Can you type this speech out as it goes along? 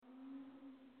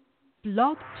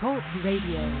Blog Talk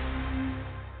Radio.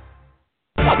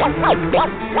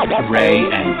 Ray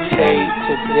and Tay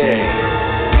today.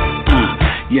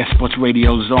 Yes, sports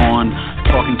radio's on.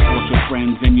 Talking sports with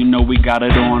friends, and you know we got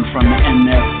it on. From the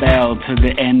NFL to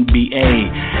the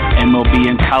NBA, MLB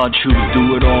and college hoops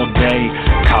do it all day.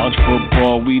 College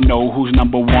football, we know who's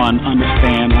number one.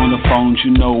 Understand on the phones,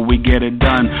 you know we get it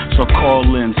done. So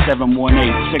call in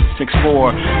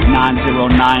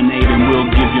 718-664-9098, and we'll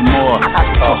give you more.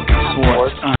 Talking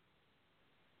sports.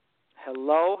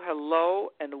 Hello,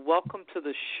 and welcome to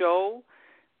the show.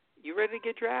 You ready to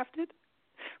get drafted?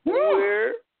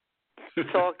 We're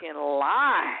talking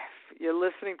live. You're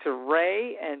listening to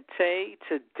Ray and Tay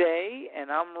today, and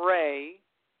I'm Ray.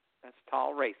 That's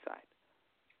Tall Rayside.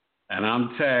 And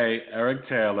I'm Tay, Eric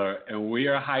Taylor, and we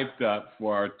are hyped up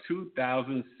for our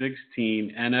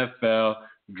 2016 NFL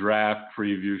Draft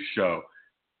Preview Show.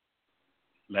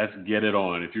 Let's get it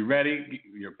on. If you're ready,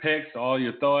 your picks, all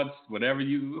your thoughts, whatever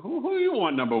who you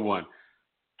want number one.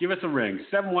 Give us a ring,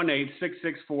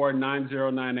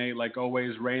 718-664-9098. Like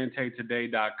always,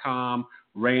 RayandTayToday.com,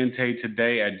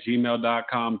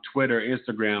 RayandTayToday@gmail.com, Twitter,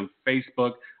 Instagram,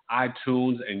 Facebook,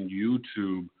 iTunes, and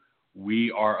YouTube.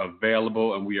 We are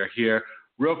available, and we are here.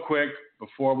 Real quick,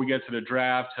 before we get to the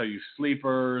draft, tell you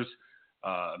sleepers,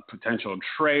 potential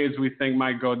trades we think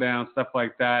might go down, stuff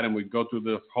like that, and we go through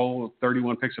the whole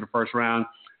 31 picks of the first round.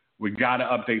 We got to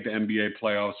update the NBA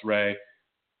playoffs, Ray.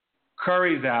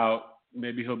 Curry's out.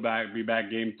 Maybe he'll be back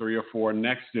game 3 or 4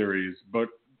 next series. But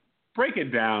break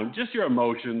it down, just your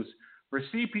emotions for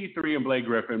CP3 and Blake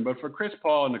Griffin. But for Chris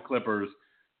Paul and the Clippers,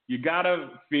 you got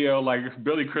to feel like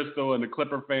Billy Crystal and the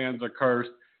Clipper fans are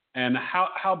cursed. And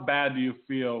how bad do you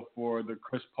feel for the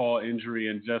Chris Paul injury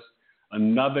and just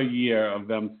another year of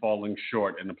them falling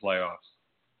short in the playoffs?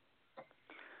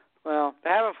 Well, they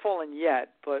haven't fallen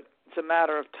yet, but it's a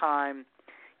matter of time.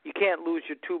 You can't lose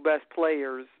your two best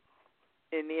players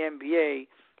in the NBA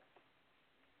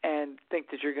and think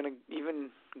that you're going to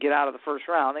even get out of the first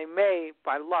round. They may,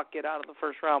 by luck, get out of the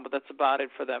first round, but that's about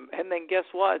it for them. And then guess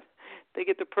what? They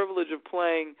get the privilege of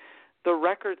playing the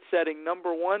record-setting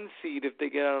number 1 seed if they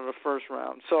get out of the first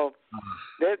round. So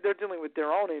they're dealing with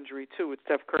their own injury, too, with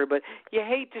Steph Curry. But you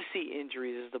hate to see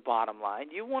injuries is the bottom line.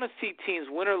 You want to see teams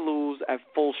win or lose at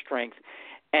full strength.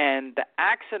 And the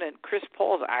accident, Chris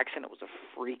Paul's accident, was a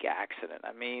freak accident.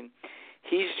 I mean,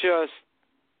 he's just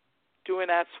doing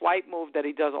that swipe move that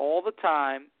he does all the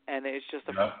time, and it's just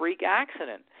a freak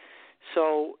accident.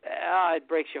 So it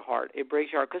breaks your heart. It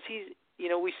breaks your heart because we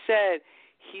said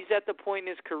he's at the point in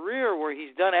his career where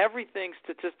he's done everything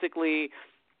statistically,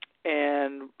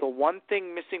 and the one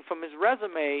thing missing from his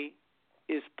resume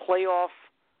is playoff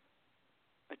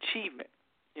achievement.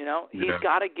 He's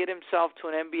got to get himself to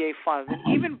an NBA Finals. And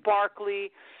even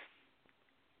Barkley,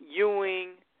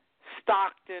 Ewing,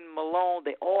 Stockton, Malone,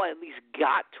 they all at least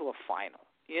got to a final,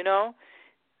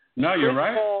 No, you're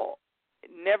right. Paul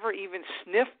never even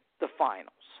sniffed the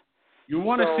finals. You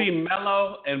want to see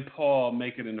Melo and Paul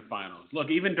make it in the finals. Look,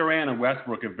 even Durant and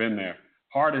Westbrook have been there.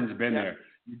 Harden's been there.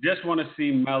 You just want to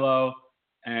see Melo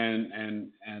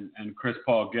and Chris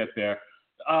Paul get there.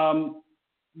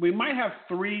 We might have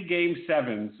 3 Game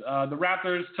 7s. The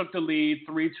Raptors took the lead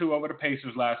 3-2 over the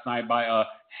Pacers last night by a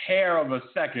hair of a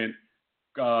second.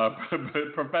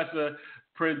 Professor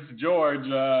Prince George,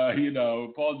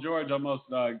 Paul George almost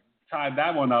tied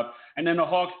that one up. And then the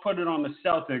Hawks put it on the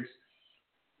Celtics.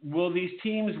 Will these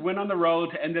teams win on the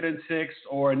road to end it in 6,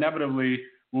 or inevitably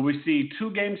will we see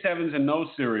 2 Game 7s in those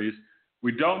series?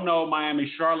 We don't know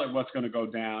Miami-Charlotte what's going to go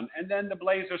down. And then the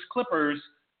Blazers-Clippers,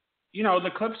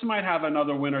 the Clips might have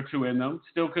another win or 2 in them,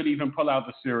 still could even pull out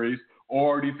the series.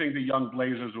 Or do you think the young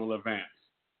Blazers will advance?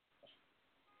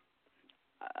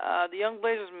 The young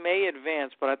Blazers may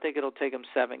advance, but I think it'll take them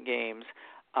 7 games.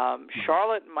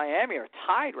 Charlotte and Miami are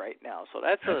tied right now, so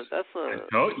that's a.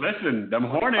 Listen, them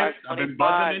Hornets. I've been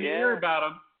buzzing in the ear about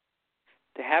them.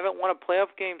 They haven't won a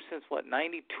playoff game since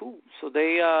 '92, so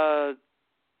they're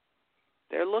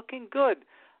looking good.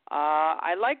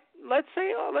 Let's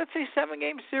say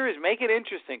 7-game series. Make it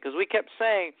interesting because we kept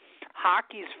saying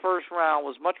hockey's first round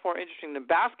was much more interesting than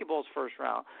basketball's first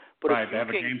round. But right, they have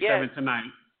a Game 7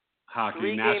 tonight.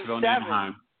 Hockey, Nashville and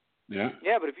Anaheim.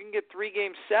 Yeah, but if you can get 3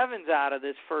 Game 7s out of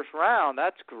this first round,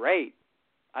 that's great.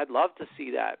 I'd love to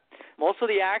see that. Most of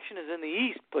the action is in the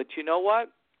East, but you know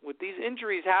what? With these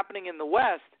injuries happening in the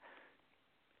West,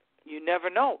 you never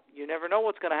know. You never know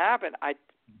what's going to happen.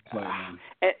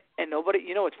 And nobody,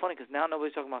 it's funny because now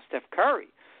nobody's talking about Steph Curry,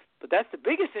 but that's the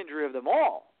biggest injury of them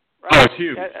all, right? Oh, it's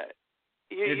huge.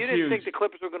 You didn't think the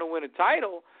Clippers were going to win a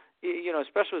title. You know,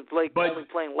 especially with Blake only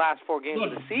playing last 4 games of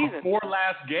the season. Before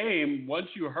last game, once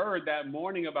you heard that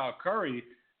morning about Curry,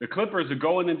 the Clippers are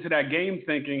going into that game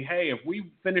thinking, hey, if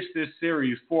we finish this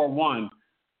series 4-1,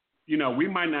 you know, we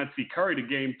might not see Curry to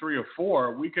game 3 or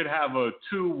 4. We could have a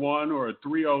 2-1 or a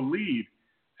 3-0 lead.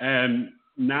 And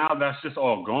now that's just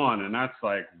all gone. And that's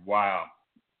like, wow.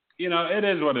 You know, it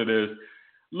is what it is.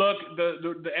 Look,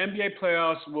 the NBA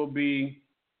playoffs will be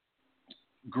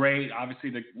great. Obviously,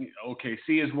 the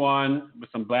OKC has won with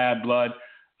some bad blood.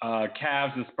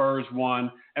 Cavs and Spurs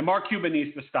won. And Mark Cuban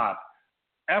needs to stop.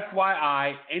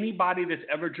 FYI, anybody that's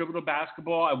ever dribbled a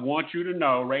basketball, I want you to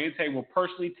know, Ray and Tay will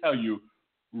personally tell you,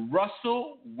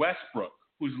 Russell Westbrook,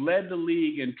 who's led the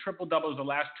league in triple-doubles the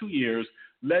last 2 years,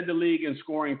 led the league in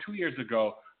scoring 2 years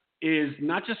ago, is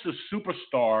not just a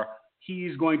superstar,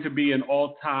 he's going to be an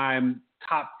all-time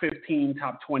top 15,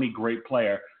 top 20 great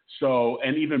player. So,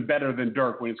 and even better than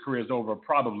Dirk when his career is over,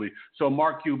 probably. So,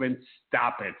 Mark Cuban,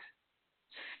 stop it.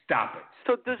 Stop it.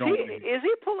 So, is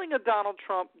he pulling a Donald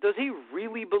Trump? Does he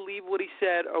really believe what he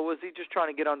said, or was he just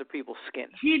trying to get under people's skin?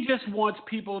 He just wants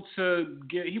people to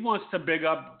he wants to big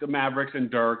up the Mavericks and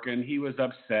Dirk, and he was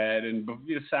upset and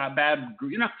bad.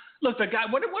 You know, look, the guy.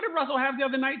 What did Russell have the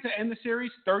other night to end the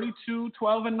series?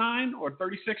 32-12-9 or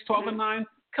 36-12-9?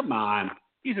 Come on,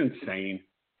 he's insane.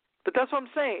 But that's what I'm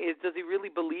saying. Does he really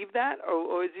believe that,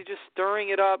 or is he just stirring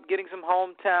it up, getting some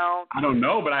hometown? I don't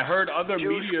know, but I heard other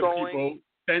media going. people,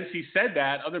 since he said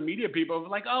that, other media people were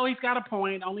like, oh, he's got a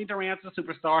point. Only Durant's a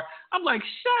superstar. I'm like,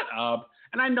 shut up.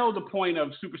 And I know the point of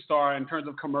superstar in terms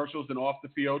of commercials and off the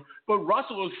field, but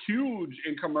Russell is huge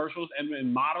in commercials and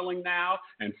in modeling now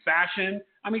and fashion.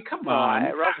 I mean, come on.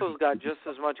 Russell's got just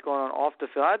as much going on off the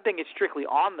field. I think it's strictly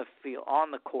on the field, on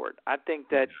the court. I think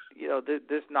that, you know,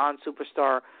 this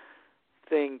non-superstar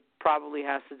thing probably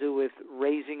has to do with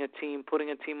raising a team,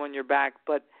 putting a team on your back.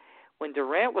 But when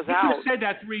Durant was out, you said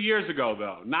that 3 years ago,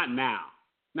 though, not now.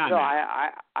 Not no,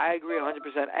 now. I agree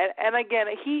 100%. And again,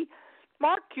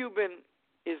 Mark Cuban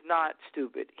is not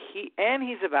stupid. He's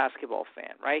a basketball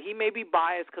fan, right? He may be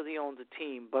biased because he owns a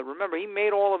team, but remember, he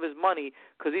made all of his money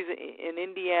because he's in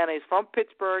Indiana. He's from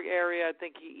Pittsburgh area. I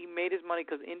think he made his money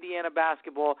because Indiana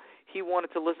basketball. He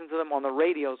wanted to listen to them on the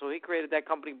radio, so he created that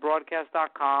company,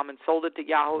 Broadcast.com, and sold it to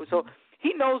Yahoo. So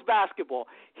he knows basketball.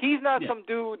 He's not some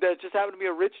dude that just happened to be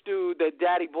a rich dude that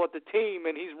daddy bought the team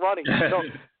and he's running. So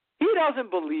he doesn't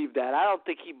believe that. I don't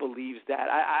think he believes that.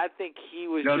 I think he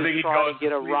was just trying to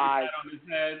get a rise. On his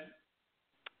head?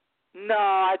 No,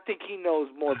 I think he knows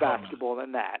more basketball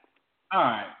than that. All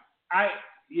right.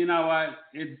 You know what?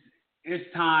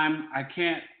 It's time. I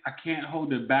can't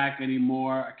hold it back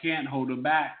anymore. I can't hold it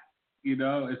back. You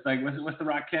know, it's like what's the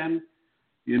Rakim?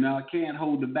 You know, I can't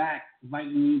hold it back.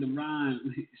 Inviting me to rhyme.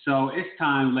 So it's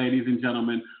time, ladies and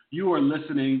gentlemen. You are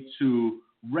listening to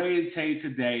Ray and Tay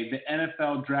Today, the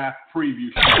NFL Draft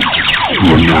Preview Show.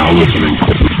 You're now listening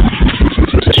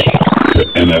to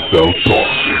NFL Talk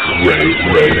with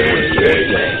Ray and Tay.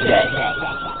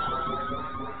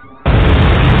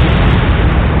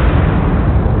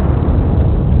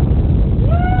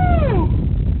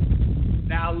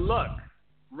 Now look,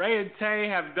 Ray and Tay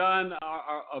have done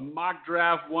a mock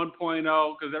draft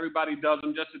 1.0 because everybody does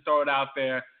them just to throw it out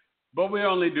there. But we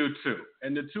only do 2.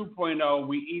 And the 2.0,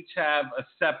 we each have a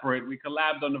separate. We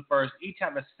collabed on the first. Each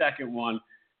have a second one.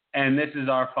 And this is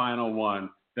our final one.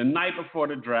 The night before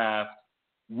the draft,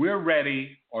 we're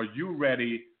ready. Are you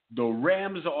ready? The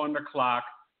Rams are on the clock.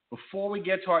 Before we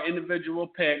get to our individual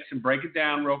picks and break it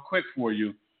down real quick for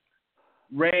you,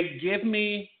 Ray, give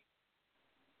me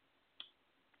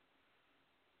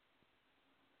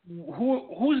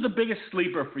who's the biggest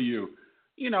sleeper for you?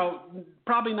 You know,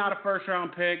 probably not a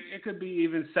first-round pick. It could be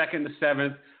even second to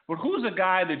seventh. But who's a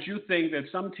guy that you think that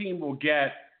some team will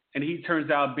get and he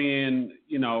turns out being,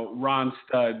 you know, Ron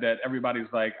Stud that everybody's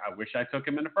like, I wish I took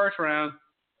him in the first round?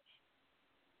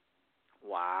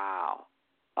 Wow.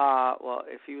 Well,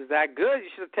 if he was that good, you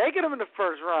should have taken him in the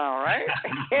first round, right?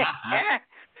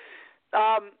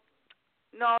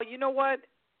 No, you know what?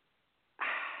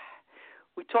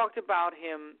 We talked about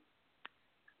him.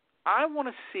 I want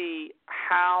to see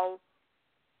how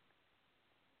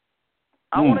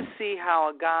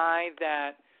a guy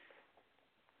that,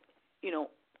 you know,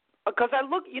 because I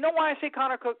look, you know why I say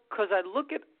Connor Cook? Because I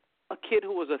look at a kid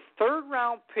who was a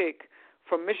third-round pick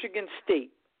from Michigan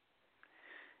State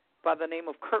by the name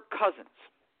of Kirk Cousins,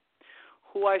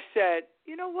 who I said,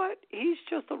 you know what, he's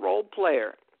just a role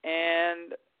player,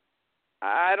 and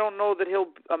I don't know that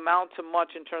he'll amount to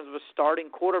much in terms of a starting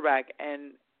quarterback,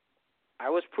 and I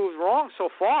was proved wrong so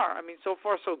far. I mean, so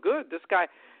far so good. This guy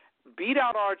beat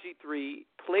out RG3,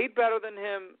 played better than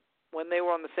him when they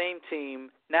were on the same team.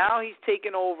 Now he's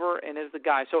taken over and is the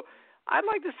guy. So I'd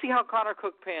like to see how Connor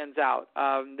Cook pans out.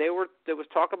 There was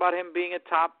talk about him being a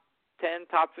top 10,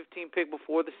 top 15 pick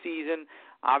before the season.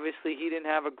 Obviously, he didn't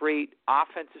have a great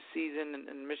offensive season,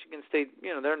 and Michigan State,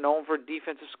 they're known for a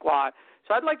defensive squad.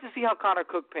 So I'd like to see how Connor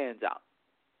Cook pans out.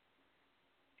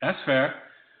 That's fair.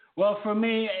 Well, for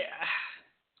me,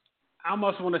 I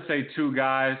almost want to say two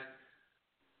guys.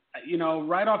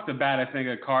 Right off the bat, I think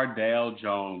of Cardale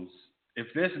Jones. If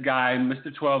this guy,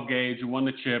 Mr. 12 Gauge, who won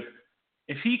the chip,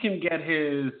 if he can get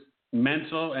his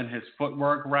mental and his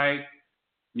footwork right,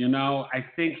 I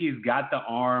think he's got the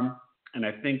arm, and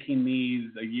I think he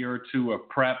needs a year or two of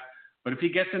prep. But if he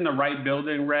gets in the right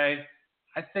building, Ray,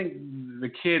 I think the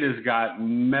kid has got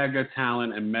mega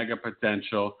talent and mega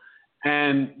potential.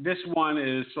 And this one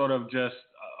is sort of just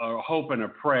a hope and a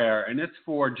prayer, and it's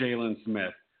for Jalen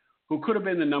Smith, who could have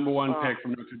been the number one pick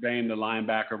from Notre Dame, the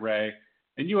linebacker, Ray.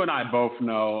 And you and I both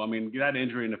know, that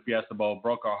injury in the Fiesta Bowl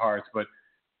broke our hearts, but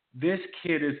this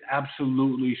kid is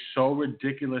absolutely so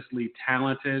ridiculously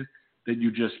talented that you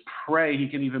just pray he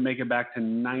can even make it back to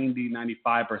 90,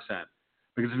 95%.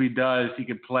 Because if he does, he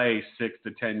could play 6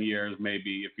 to 10 years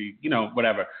maybe if he,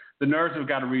 whatever. The nerves have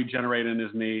got to regenerate in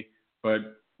his knee, but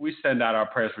we send out our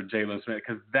prayers for Jalen Smith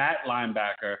because that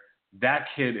linebacker, that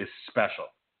kid is special.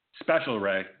 Special,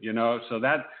 Ray, So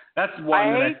that's one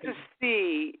I that hate to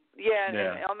see, and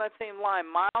on that same line,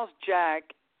 Miles Jack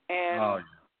and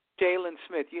Jalen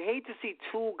Smith. You hate to see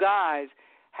two guys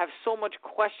have so much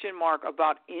question mark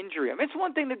about injury. It's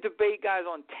one thing to debate guys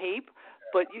on tape,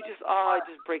 but it just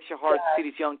breaks your heart to see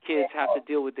these young kids have to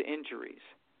deal with the injuries.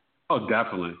 Oh,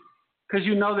 definitely. Because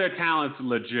their talent's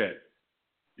legit,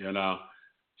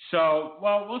 So,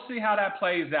 we'll see how that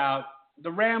plays out.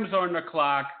 The Rams are on the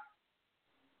clock.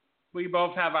 We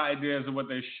both have ideas of what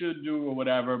they should do or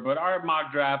whatever, but our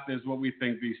mock draft is what we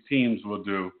think these teams will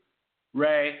do.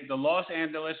 Ray, the Los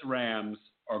Angeles Rams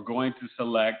are going to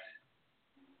select.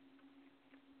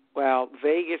 Well,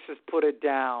 Vegas has put it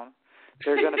down.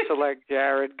 They're going to select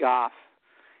Jared Goff.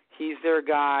 He's their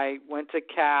guy, went to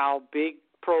Cal, big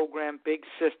program, big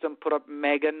system, put up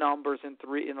mega numbers in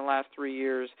the last 3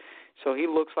 years. So he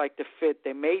looks like the fit.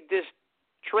 They made this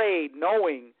trade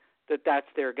knowing that that's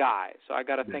their guy. So I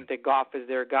got to think that Goff is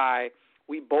their guy.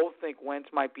 We both think Wentz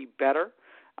might be better,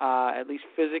 at least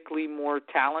physically more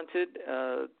talented,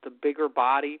 the bigger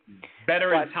body.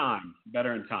 Better in time.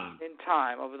 In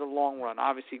time, over the long run.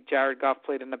 Obviously, Jared Goff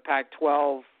played in the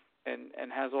Pac-12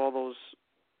 and has all those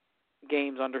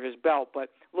games under his belt. But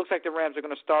it looks like the Rams are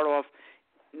going to start off,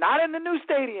 not in the new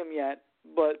stadium yet,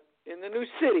 but in the new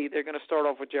city, they're going to start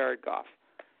off with Jared Goff.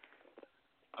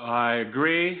 I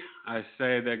agree. I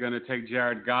say they're going to take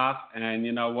Jared Goff, and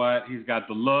you know what? He's got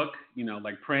the look,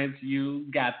 like Prince, you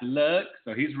got the look,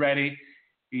 so he's ready.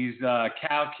 He's a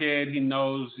Cal kid. He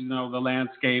knows, the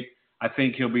landscape. I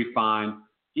think he'll be fine.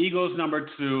 Eagles number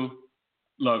 2.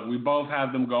 Look, we both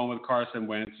have them going with Carson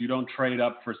Wentz. You don't trade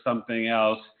up for something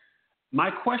else.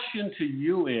 My question to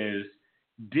you is,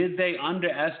 did they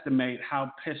underestimate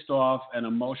how pissed off and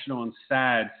emotional and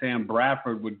sad Sam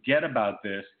Bradford would get about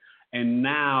this? And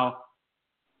now,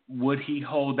 would he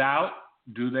hold out?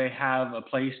 Do they have a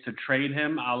place to trade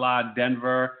him, a la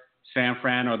Denver, San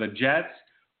Fran, or the Jets?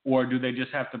 Or do they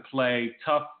just have to play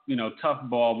tough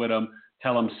ball with him,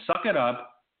 tell him, suck it up,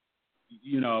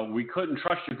 we couldn't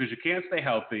trust you because you can't stay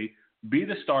healthy, be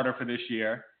the starter for this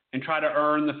year, and try to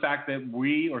earn the fact that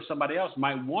we or somebody else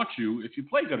might want you if you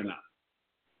play good enough,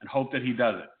 and hope that he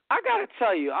does it. I got to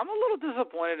tell you, I'm a little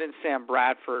disappointed in Sam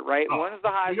Bradford, right? Wins the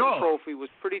Heisman Trophy, was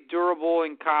pretty durable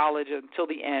in college until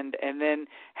the end, and then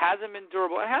hasn't been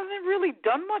durable. It hasn't really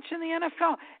done much in the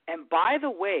NFL. And by the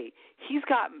way, he's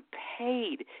gotten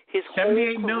paid his whole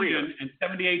career. $78 million and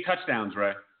 78 touchdowns,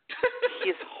 right?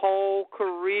 His whole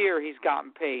career he's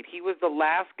gotten paid. He was the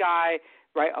last guy,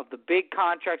 right, of the big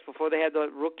contracts before they had the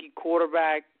rookie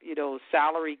quarterback,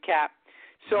 salary cap.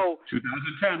 So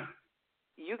 2010.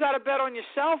 You got to bet on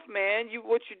yourself, man.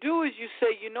 What you do is you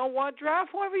say, you know what,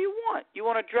 draft whoever you want. You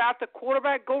want to draft a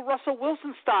quarterback, go Russell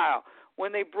Wilson style.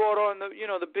 When they brought on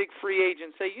the big free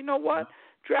agent, say, you know what,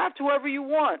 draft whoever you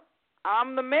want.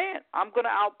 I'm the man. I'm going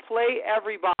to outplay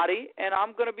everybody, and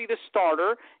I'm going to be the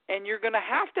starter, and you're going to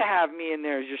have me in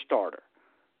there as your starter.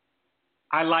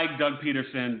 I like Doug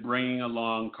Peterson bringing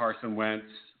along Carson Wentz,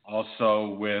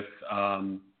 also with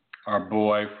our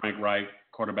boy Frank Reich,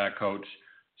 quarterback coach.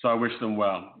 So I wish them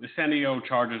well. The San Diego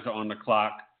Chargers are on the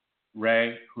clock.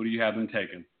 Ray, who do you have them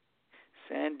taking?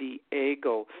 San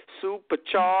Diego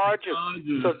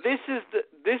Superchargers. So this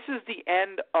is the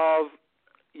end of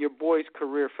your boy's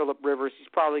career, Phillip Rivers. He's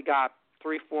probably got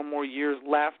 3-4 more years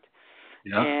left.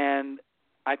 Yeah. And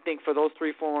I think for those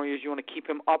 3-4 more years, you want to keep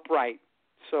him upright.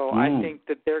 So I think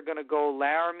that they're going to go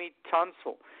Laramie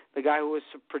Tunsil, the guy who was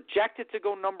projected to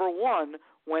go number 1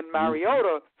 when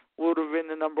Mariota would have been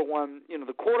the number 1,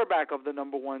 the quarterback of the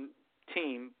number 1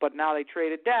 team. But now they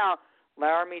traded down.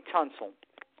 Laramie Tunsil,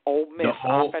 Ole Miss,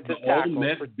 offensive tackle, Ole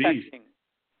Miss protecting. beast.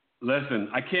 Listen,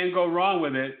 I can't go wrong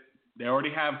with it. They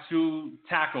already have 2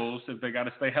 tackles if they got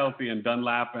to stay healthy, and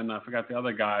Dunlap and I forgot the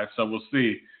other guy, so we'll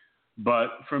see. But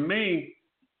for me,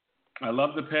 I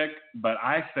love the pick, but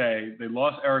I say they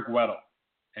lost Eric Weddle,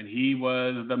 and he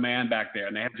was the man back there,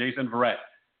 and they have Jason Verrett.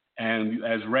 And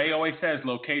as Ray always says,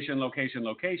 location, location,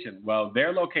 location. Well,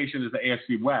 their location is the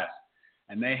AFC West,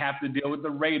 and they have to deal with the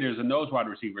Raiders and those wide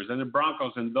receivers, and the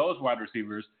Broncos and those wide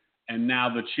receivers, and now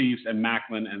the Chiefs and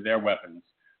Macklin and their weapons.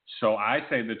 So I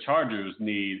say the Chargers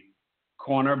need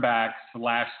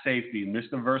cornerback/safety,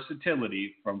 Mr.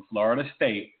 Versatility from Florida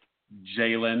State,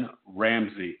 Jalen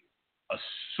Ramsey, a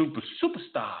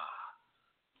superstar.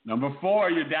 Number 4,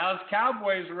 your Dallas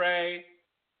Cowboys, Ray.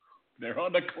 They're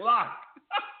on the clock.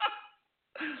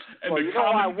 Well,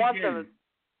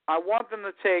 I want them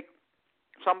to take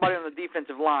somebody on the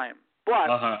defensive line, but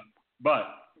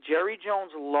Jerry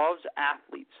Jones loves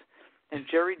athletes, and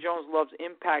Jerry Jones loves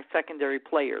impact secondary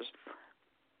players,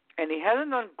 and he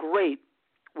hasn't done great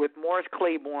with Morris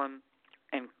Claiborne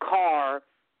and Carr.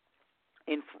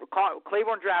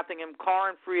 Claiborne drafting him, Carr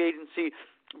in free agency,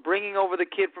 bringing over the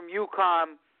kid from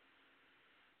UConn.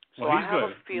 So well, he's I have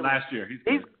good. a feeling Last year,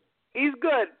 he's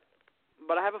good,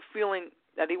 but I have a feeling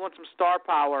that he wants some star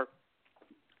power,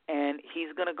 and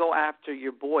he's going to go after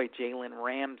your boy Jalen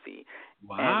Ramsey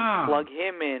and plug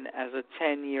him in as a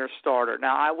 10-year starter.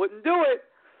 Now, I wouldn't do it,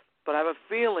 but I have a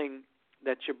feeling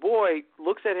that your boy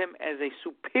looks at him as a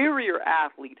superior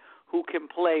athlete who can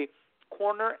play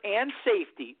corner and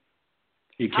safety.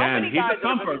 He can. He's a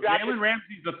thumper. Jalen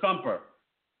Ramsey's a thumper.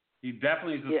 He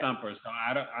definitely is a thumper. So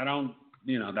I don't,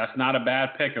 that's not a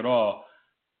bad pick at all.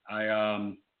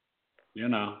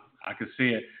 I could see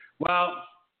it. Well,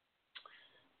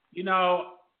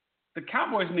 the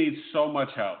Cowboys need so much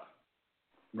help,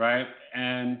 right?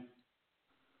 And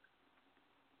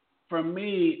for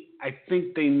me, I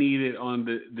think they need it on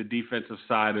the defensive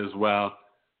side as well.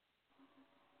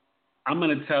 I'm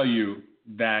going to tell you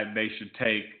that they should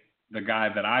take the guy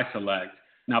that I select.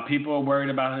 Now, people are worried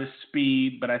about his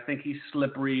speed, but I think he's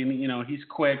slippery and, he's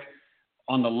quick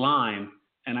on the line.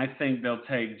 And I think they'll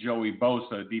take Joey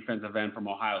Bosa, defensive end from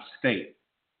Ohio State.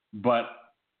 But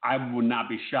I would not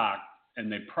be shocked,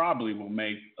 and they probably will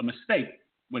make a mistake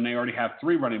when they already have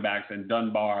 3 running backs in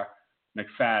Dunbar,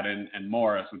 McFadden, and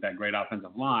Morris with that great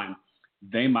offensive line.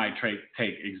 They might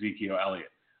take Ezekiel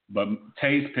Elliott. But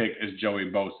Tay's pick is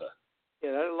Joey Bosa.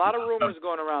 Yeah, there's a lot of rumors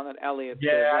going around that Elliott.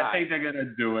 Yeah, I think they're going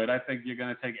to do it. I think you're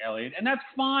going to take Elliott. And that's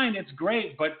fine. It's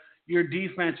great. But your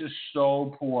defense is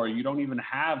so poor. You don't even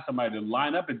have somebody to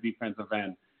line up at defensive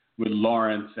end with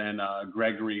Lawrence and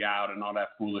Gregory out and all that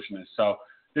foolishness. So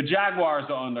the Jaguars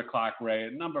are on the clock, Ray.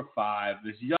 At number 5,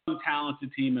 this young,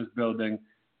 talented team is building.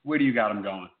 Where do you got them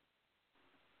going?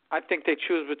 I think they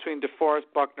choose between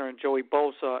DeForest Buckner and Joey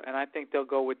Bosa, and I think they'll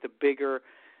go with the bigger,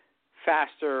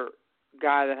 faster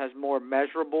guy that has more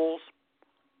measurables,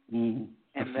 and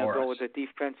they'll go with the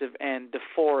defensive end,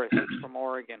 DeForest from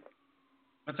Oregon.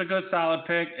 That's a good, solid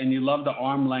pick, and you love the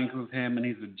arm length with him, and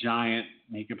he's a giant,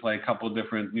 and he can play a couple of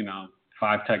different,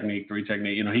 5 technique, 3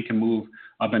 technique. He can move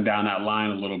up and down that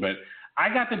line a little bit.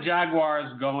 I got the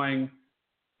Jaguars going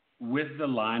with the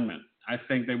linemen. I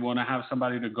think they want to have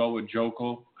somebody to go with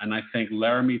Jokel, and I think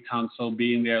Laramie Tunsil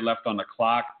being there left on the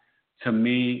clock, to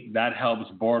me, that helps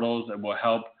Bortles. It will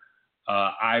help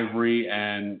Ivory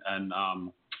and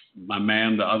my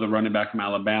man, the other running back from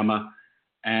Alabama,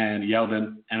 and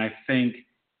Yeldon. And I think,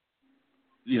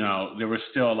 there was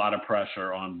still a lot of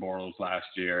pressure on Bortles last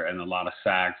year and a lot of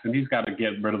sacks, and he's got to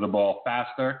get rid of the ball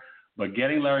faster. But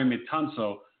getting Laramie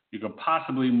Tunsil, you could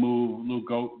possibly move Luke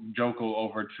Jokel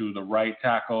over to the right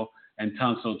tackle, and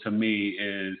Tunsil, to me,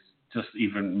 is just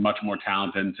even much more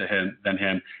talented than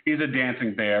him. He's a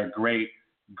dancing bear, great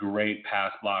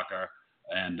pass blocker,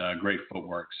 and great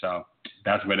footwork. So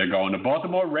that's where they're going. The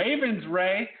Baltimore Ravens,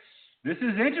 Ray, this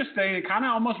is interesting. They're kind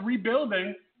of almost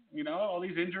rebuilding. All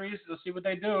these injuries. Let's see what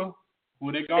they do. Who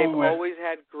are they going with? They've always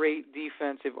had great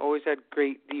defense. They've always had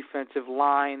great defensive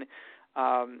line.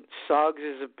 Suggs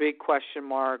is a big question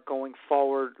mark going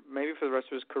forward, maybe for the rest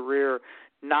of his career.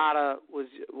 Nada was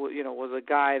a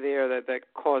guy there that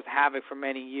caused havoc for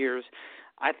many years.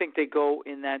 I think they go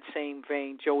in that same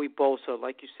vein. Joey Bosa,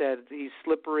 like you said, he's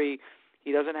slippery.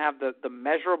 He doesn't have the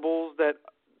measurables that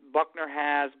Buckner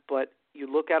has, but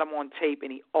You look at him on tape,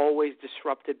 and he always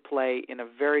disrupted play in a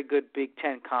very good Big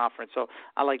Ten conference. So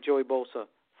I like Joey Bosa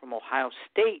from Ohio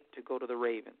State to go to the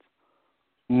Ravens.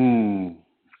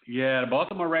 Yeah, the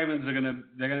Baltimore Ravens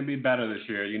they're gonna be better this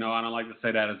year. You know, I don't like to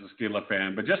say that as a Steeler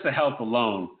fan, but just the health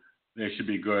alone, they should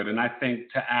be good. And I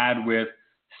think to add with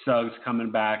Suggs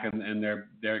coming back and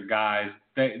their guys,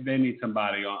 they need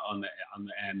somebody on the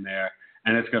end there,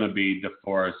 and it's gonna be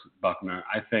DeForest Buckner.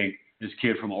 I think this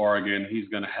kid from Oregon, he's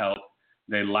gonna help.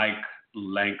 They like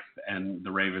length, and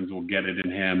the Ravens will get it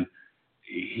in him.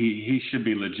 He should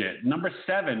be legit. Number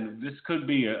 7, this could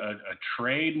be a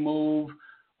trade move.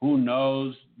 Who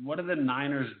knows? What do the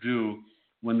Niners do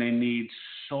when they need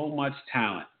so much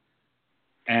talent?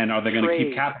 And are they going to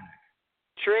keep Kaepernick?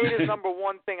 Trade is number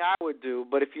one thing I would do,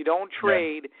 but if you don't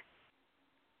trade,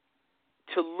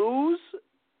 to lose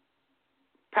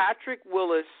Patrick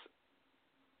Willis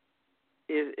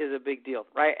is a big deal,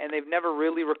 right? And they've never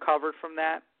really recovered from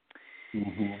that.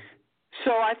 Mm-hmm.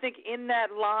 So I think in that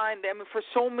line, I mean, for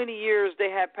so many years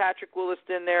they had Patrick Willis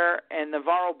in there and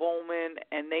Navarro Bowman,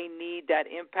 and they need that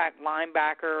impact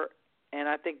linebacker. And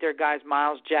I think their guy's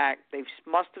Miles Jack. They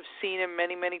must have seen him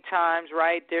many, many times,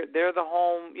 right? They're the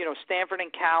home. You know, Stanford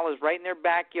and Cal is right in their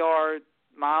backyard.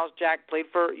 Miles Jack played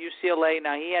for UCLA.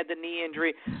 Now, he had the knee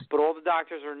injury, but all the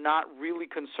doctors are not really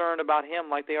concerned about him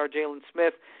like they are Jalen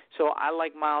Smith. So I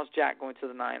like Miles Jack going to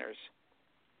the Niners.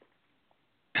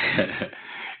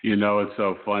 You know, it's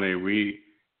so funny. We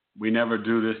never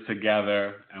do this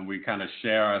together, and we kind of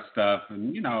share our stuff.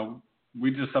 And, you know,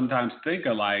 we just sometimes think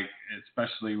alike,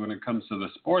 especially when it comes to the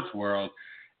sports world.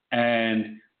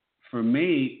 And for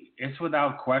me, it's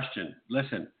without question.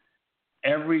 Listen,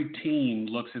 every team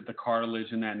looks at the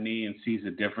cartilage in that knee and sees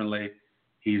it differently.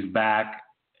 He's back.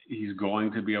 He's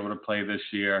going to be able to play this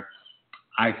year.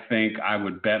 I think I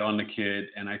would bet on the kid,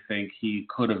 and I think he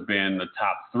could have been the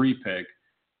top 3 pick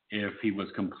if he was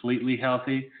completely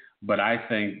healthy. But I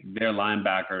think their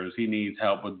linebackers, he needs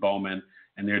help with Bowman,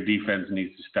 and their defense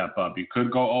needs to step up. You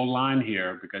could go O-line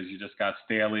here because you just got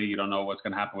Staley. You don't know what's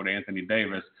going to happen with Anthony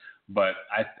Davis. But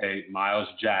I say Miles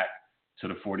Jack to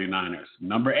the 49ers.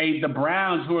 Number 8, the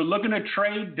Browns, who are looking to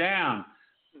trade down.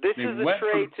 This is a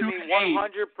trade to me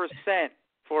 100%.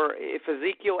 For if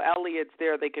Ezekiel Elliott's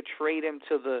there, they could trade him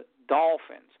to the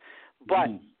Dolphins. But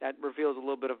that reveals a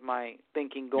little bit of my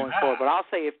thinking going forward. But I'll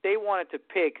say if they wanted to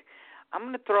pick, I'm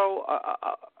going to throw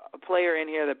a player in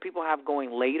here that people have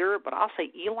going later, but I'll say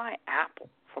Eli Apple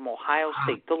from Ohio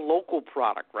State, the local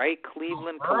product, right?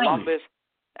 Cleveland, Columbus,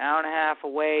 hour and a half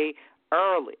away,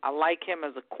 early. I like him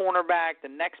as a cornerback, the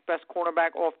next best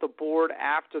cornerback off the board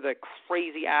after the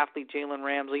crazy athlete Jalen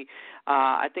Ramsey.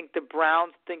 I think the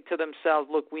Browns think to themselves,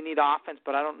 look, we need offense,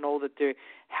 but I don't know that they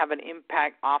have an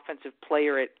impact offensive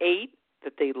player at 8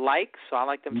 that they like, so I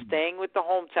like them staying with the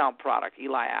hometown product,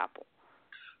 Eli Apple.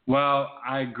 Well,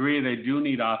 I agree they do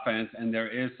need offense, and there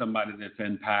is somebody that's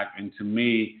impact, and to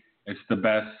me, it's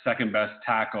the second best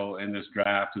tackle in this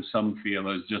draft, who some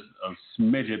feel is just a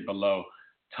smidget below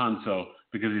Tunsil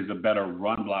because he's a better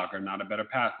run blocker, not a better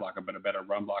pass blocker, but a better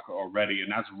run blocker already,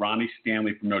 and that's Ronnie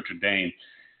Stanley from Notre Dame.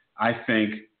 I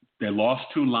think they lost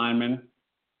 2 linemen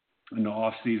in the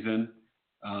offseason,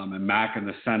 and Mack in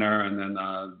the center, and then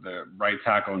the right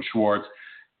tackle and Schwartz.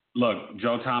 Look,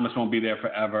 Joe Thomas won't be there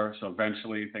forever, so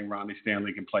eventually I think Ronnie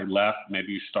Stanley can play left.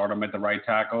 Maybe you start him at the right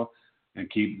tackle and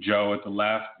keep Joe at the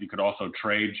left. You could also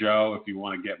trade Joe if you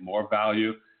want to get more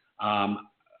value.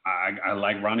 I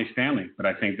like Ronnie Stanley, but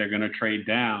I think they're going to trade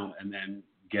down and then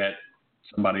get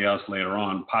somebody else later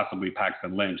on, possibly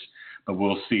Paxton Lynch. But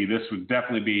we'll see. This would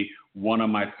definitely be one of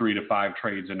my 3 to 5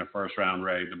 trades in the first round,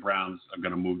 Ray. The Browns are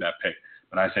going to move that pick.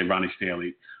 But I say Ronnie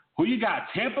Stanley. Who you got?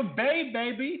 Tampa Bay,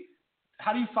 baby.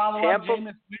 How do you follow up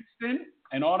Jameis Winston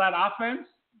and all that offense?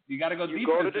 You got to go defensive. You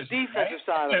go to the defensive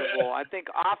side of the ball. I think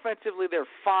offensively they're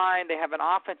fine. They have an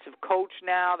offensive coach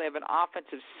now. They have an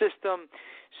offensive system.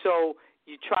 So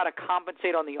you try to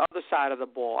compensate on the other side of the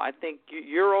ball. I think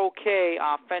you're okay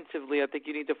offensively. I think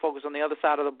you need to focus on the other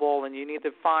side of the ball, and you need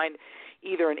to find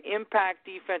either an impact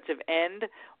defensive end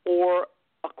or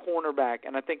a cornerback.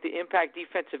 And I think the impact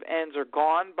defensive ends are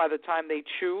gone by the time they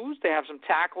choose. They have some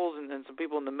tackles and some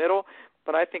people in the middle.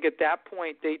 But I think at that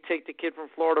point they take the kid from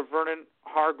Florida, Vernon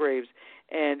Hargreaves,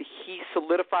 and he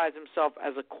solidifies himself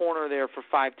as a corner there for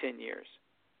 5-10 years.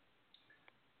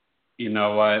 You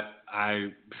know what?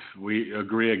 We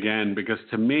agree again, because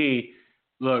to me,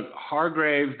 look,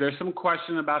 Hargreaves, there's some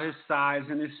question about his size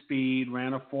and his speed.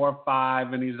 Ran a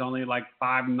 4.5, and he's only like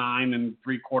 5'9"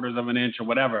 3/4 of an inch or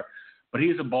whatever. But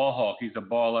he's a ball hawk. He's a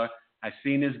baller. I've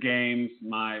seen his games.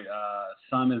 My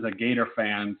son is a Gator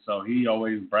fan, so he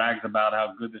always brags about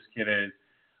how good this kid is.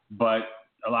 but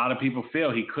a lot of people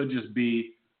feel he could just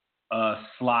be a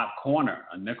slot corner,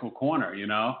 a nickel corner,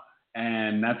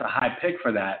 and that's a high pick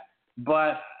for that.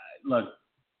 But look,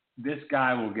 this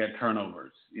guy will get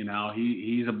turnovers.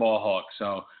 He's a ball hawk.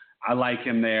 So I like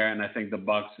him there, and I think the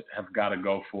Bucks have got to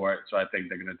go for it. So I think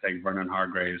they're going to take Vernon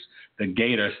Hargreaves. The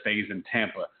Gator stays in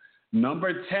Tampa.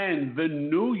 Number 10, the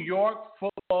New York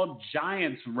Football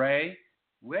Giants, Ray.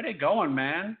 Where they going,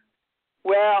 man?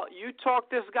 Well, you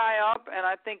talked this guy up, and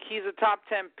I think he's a top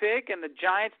 10 pick, and the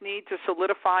Giants need to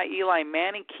solidify Eli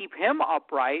Manning, keep him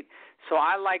upright. So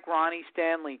I like Ronnie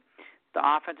Stanley, the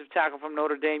offensive tackle from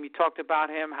Notre Dame. You talked about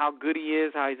him, how good he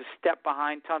is, how he's a step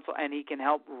behind Tunsil, and he can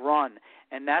help run.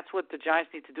 And that's what the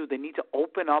Giants need to do. They need to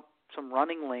open up some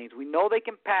running lanes. We know they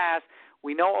can pass.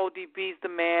 We know ODB's the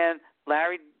man.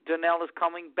 Larry Donnell is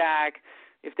coming back.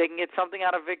 If they can get something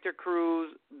out of Victor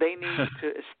Cruz, they need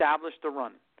to establish the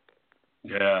run.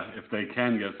 Yeah, if they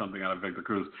can get something out of Victor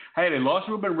Cruz. Hey, they lost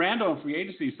Ruben Randall in free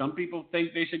agency. Some people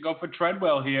think they should go for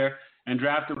Treadwell here and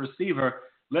draft a receiver.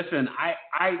 Listen,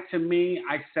 I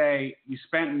say you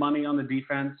spent money on the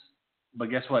defense,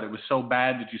 but guess what? It was so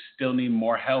bad that you still need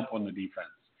more help on the defense.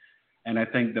 And I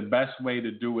think the best way to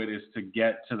do it is to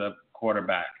get to the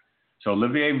quarterback. So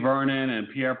Olivier Vernon and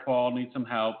Pierre-Paul need some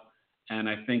help, and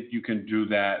I think you can do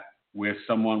that with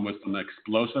someone with some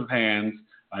explosive hands.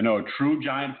 I know a true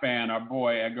Giant fan, our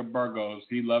boy Edgar Burgos,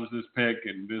 he loves this pick,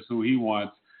 and this is who he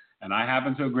wants, and I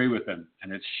happen to agree with him.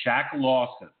 And it's Shaq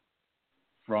Lawson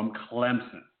from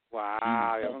Clemson.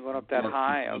 Wow, you haven't gone up that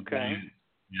high? Okay.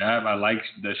 Yeah, I like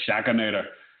the Shaqinator.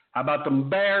 How about the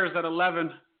Bears at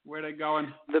 11? Where are they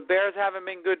going? The Bears haven't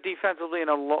been good defensively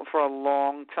for a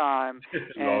long time,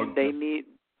 and they need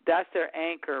that's their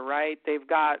anchor, right? They've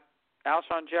got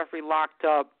Alshon Jeffrey locked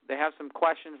up. They have some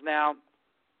questions now.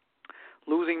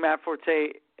 Losing Matt Forte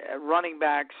running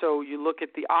back, so you look at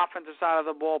the offensive side of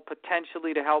the ball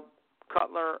potentially to help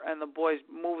Cutler and the boys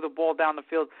move the ball down the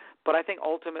field. But I think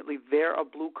ultimately they're a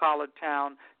blue-collar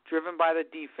town driven by the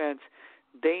defense.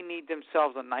 They need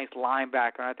themselves a nice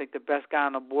linebacker. And I think the best guy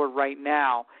on the board right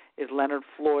now is Leonard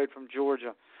Floyd from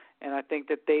Georgia. And I think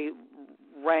that they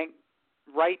rank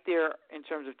right there in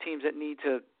terms of teams that need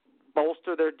to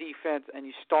bolster their defense, and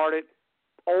you start it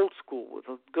old school with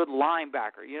a good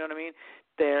linebacker. You know what I mean?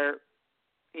 They're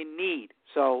in need.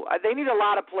 So they need a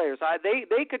lot of players.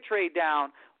 They could trade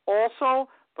down also,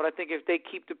 but I think if they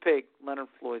keep the pick, Leonard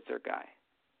Floyd's their guy.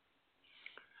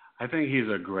 I think he's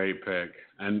a great pick.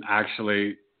 And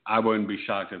actually, I wouldn't be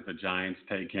shocked if the Giants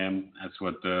take him. That's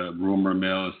what the rumor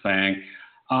mill is saying.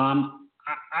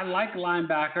 I like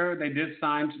linebacker. They did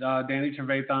sign Danny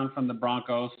Trevathan from the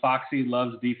Broncos. Foxy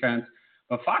loves defense.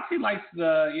 But Foxy likes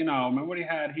remember what he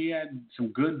had? He had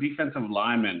some good defensive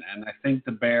linemen, and I think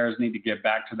the Bears need to get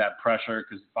back to that pressure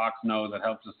because Fox knows it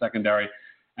helps the secondary.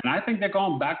 And I think they're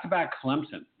going back-to-back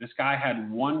Clemson. This guy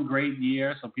had one great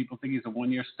year, so people think he's a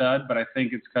one-year stud, but I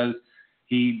think it's because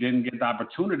he didn't get the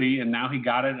opportunity, and now he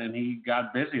got it, and he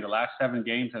got busy. The last 7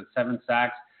 games had 7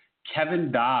 sacks.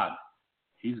 Kevin Dodd,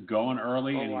 he's going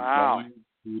early, and he's going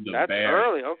to the Bears. That's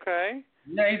early, okay.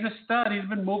 Yeah, he's a stud. He's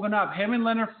been moving up. Him and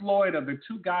Leonard Floyd are the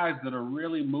 2 guys that are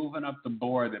really moving up the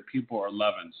board that people are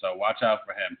loving, so watch out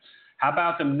for him. How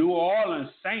about the New Orleans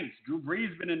Saints? Drew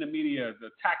Brees been in the media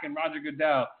attacking Roger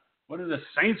Goodell. What are the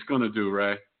Saints going to do,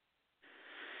 Ray?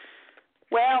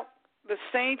 Well, the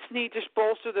Saints need to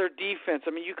bolster their defense. I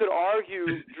mean, you could argue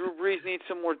Drew Brees needs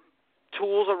some more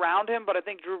tools around him, but I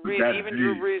think Drew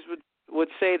Brees would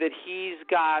say that he's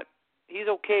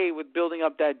okay with building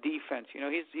up that defense. You know,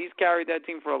 he's carried that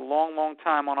team for a long, long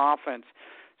time on offense.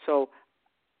 So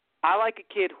I like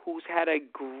a kid who's had a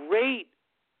great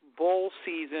bowl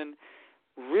season,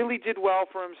 really did well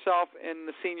for himself in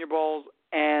the Senior Bowls,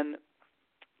 and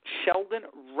Sheldon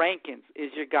Rankins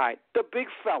is your guy, the big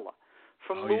fella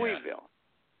from Louisville.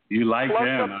 Yeah. You like plugs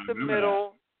him. Up the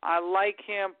middle. I like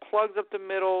him. Plugs up the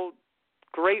middle.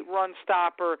 Great run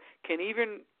stopper. Can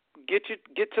even get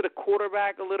to the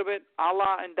quarterback a little bit, a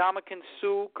la Ndamukong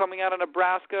Suh coming out of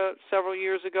Nebraska several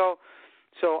years ago.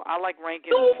 So I like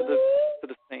Rankins for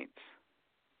the Saints.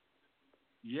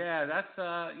 Yeah, that's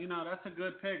a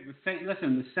good pick. The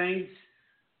Saints,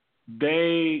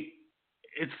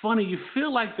 it's funny, you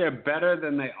feel like they're better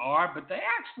than they are, but they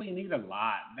actually need a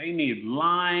lot. They need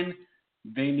line,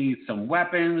 they need some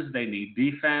weapons, they need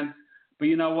defense. But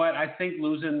you know what? I think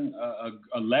losing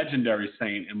a legendary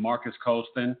Saint in Marcus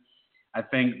Colston, I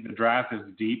think the draft is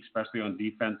deep, especially on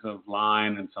defensive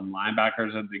line and some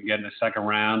linebackers that they get in the second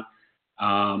round.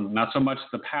 Not so much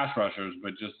the pass rushers,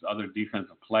 but just other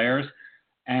defensive players.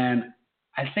 And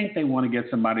I think they want to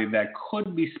get somebody that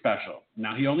could be special.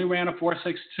 Now, he only ran a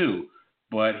 4.62,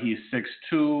 but he's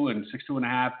 6'2" and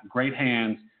 6'2.5", great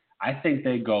hands. I think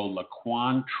they go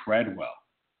Laquan Treadwell,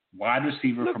 wide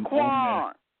receiver from Ole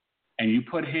Miss. And you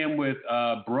put him with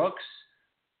Brooks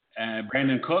and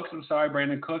Brandon Cooks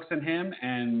and him,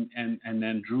 and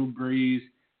then Drew Brees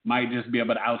might just be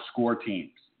able to outscore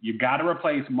teams. You got to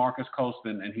replace Marcus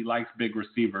Colston, and he likes big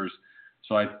receivers.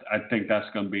 So I think that's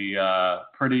going to be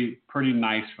pretty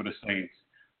nice for the Saints,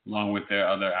 along with their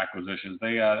other acquisitions.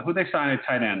 Who they signed at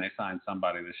tight end? They signed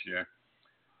somebody this year.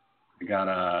 They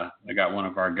got one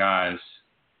of our guys.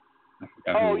 I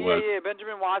forgot who it was. Yeah.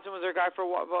 Benjamin Watson was their guy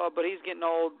but he's getting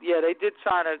old. Yeah, they did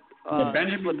sign a.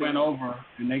 Benjamin went over,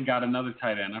 and they got another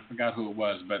tight end. I forgot who it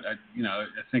was, but I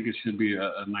think it should be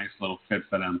a nice little fit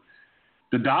for them.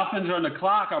 The Dolphins are on the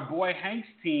clock. Our boy Hank's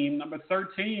team, number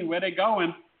 13. Where they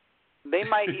going? They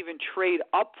might even trade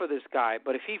up for this guy,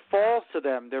 but if he falls to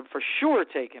them, they're for sure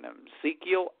taking him.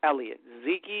 Ezekiel Elliott,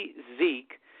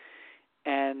 Zeke.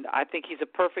 And I think he's a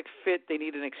perfect fit. They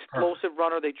need an explosive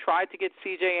runner. They tried to get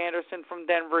C.J. Anderson from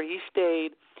Denver. He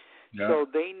stayed. Yeah. So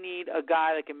they need a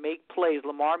guy that can make plays.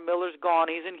 Lamar Miller's gone.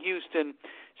 He's in Houston.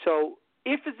 So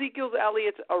if Ezekiel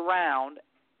Elliott's around,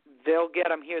 they'll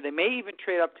get him here. They may even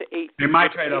trade up to 8. They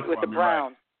might trade up with the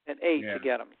Browns at 8 to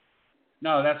get him.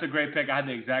 No, that's a great pick. I had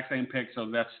the exact same pick. So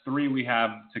that's 3 we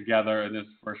have together in this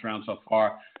first round so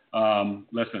far.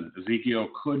 Listen, Ezekiel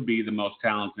could be the most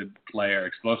talented player,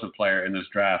 explosive player in this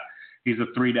draft. He's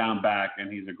a 3-down back,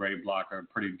 and he's a great blocker, a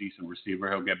pretty decent receiver.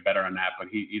 He'll get better on that, but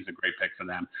he's a great pick for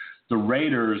them. The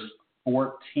Raiders,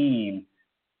 14.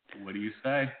 What do you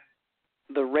say?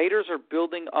 The Raiders are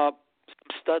building up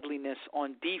studliness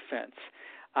on defense.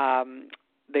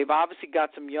 They've obviously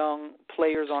got some young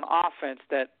players on offense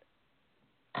that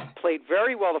played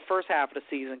very well the first half of the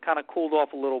season, kind of cooled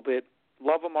off a little bit.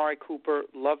 Love Amari Cooper,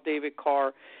 love David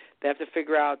Carr. They have to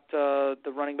figure out the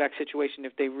running back situation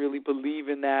if they really believe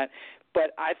in that.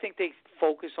 But I think they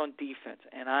focus on defense,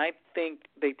 and I think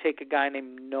they take a guy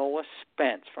named Noah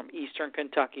Spence from Eastern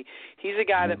Kentucky. He's a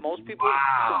guy that most people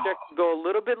suspect to go a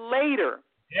little bit later.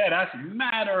 Yeah, that's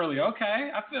mad early.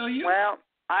 Okay, I feel you. Well,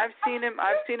 I've seen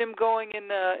him going in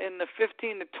the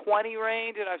 15 to 20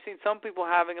 range, and I've seen some people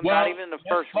having him not even in the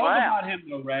first round. Let's talk about him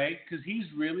though, Ray, because he's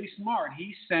really smart.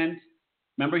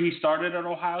 Remember, he started at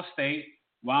Ohio State,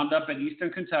 wound up at Eastern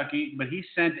Kentucky, but he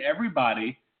sent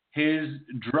everybody his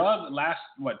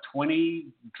 20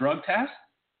 drug tests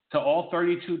to all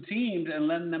 32 teams and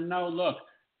letting them know, look,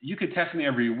 you can test me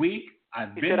every week.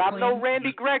 I've been clean. I'm no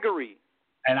Randy Gregory.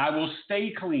 And I will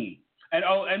stay clean.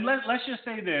 And let's just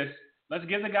say this. Let's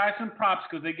give the guy some props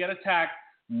because they get attacked.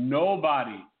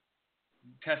 Nobody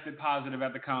tested positive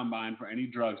at the combine for any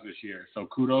drugs this year. So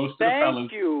kudos to the fellas.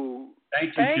 Thank you.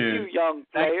 Thank you, young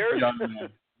players. Thank you, young men.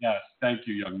 Yes, thank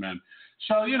you, young men.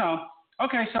 So,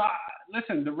 okay, so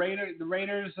listen, the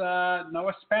Raiders,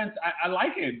 Noah Spence, I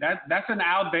like it. That's an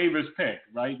Al Davis pick,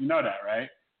 right? You know that, right?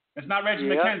 It's not Reggie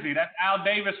McKenzie. That's Al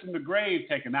Davis from the grave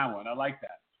taking that one. I like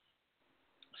that.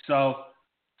 So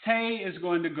Tay is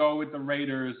going to go with the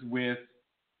Raiders with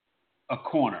a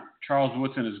corner. Charles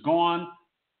Woodson is gone.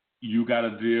 You got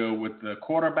to deal with the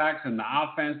quarterbacks and the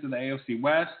offense of the AFC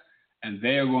West, and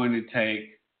they are going to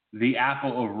take the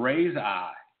apple of Ray's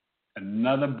eye,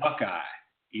 another Buckeye,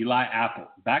 Eli Apple.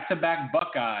 Back-to-back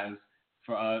Buckeyes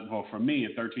for me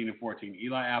at 13 and 14.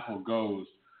 Eli Apple goes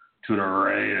to the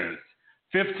Raiders.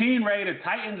 15, Ray, the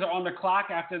Titans are on the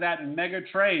clock after that mega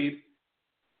trade.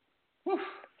 Whew.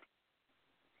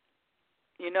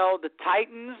 The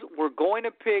Titans were going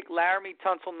to pick Laramie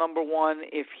Tunsil number 1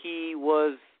 if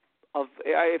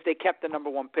they kept the number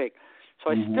 1 pick.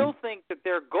 So I still think that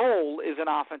their goal is an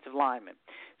offensive lineman.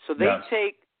 So they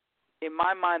take, in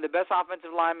my mind, the best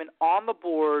offensive lineman on the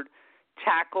board,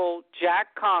 tackle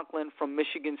Jack Conklin from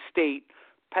Michigan State,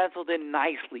 penciled in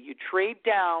nicely. You trade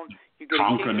down, you get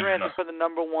a senior answer for the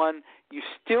number 1. You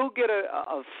still get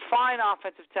a fine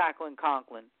offensive tackle in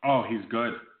Conklin. Oh, he's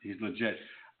good. He's legit.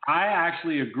 I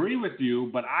actually agree with you,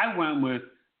 but I went with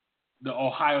the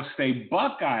Ohio State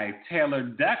Buckeye, Taylor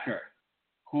Decker,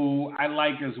 who I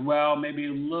like as well, maybe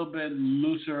a little bit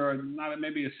looser, not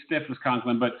maybe as stiff as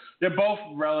Conklin, but they're both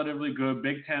relatively good,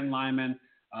 Big Ten linemen.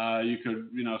 You could,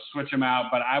 switch them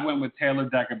out, but I went with Taylor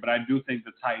Decker, but I do think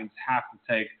the Titans have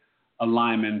to take a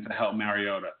lineman to help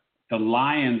Mariota. The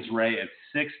Lions, Ray, at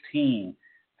 16,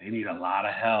 they need a lot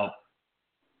of help.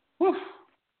 Whew.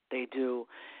 They do.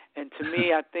 And to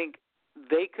me, I think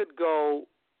they could go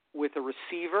with a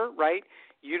receiver, right?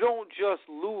 You don't just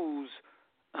lose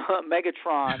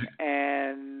Megatron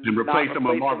and replace him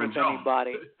with Marvin Jones.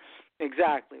 Anybody.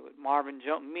 Exactly, with Marvin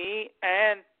Jones, me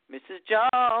and Mrs.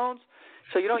 Jones.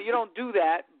 So you don't do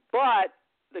that. But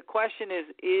the question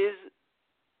is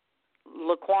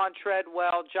Laquan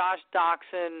Treadwell, Josh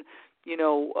Doxson,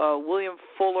 William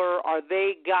Fuller, are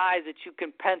they guys that you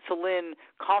can pencil in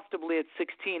comfortably at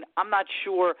 16? I'm not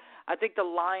sure. I think the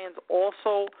Lions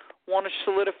also want to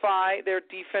solidify their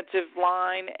defensive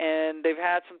line, and they've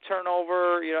had some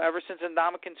turnover. Ever since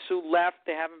Ndamukong Suh left,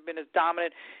 they haven't been as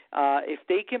dominant. If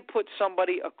they can put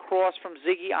somebody across from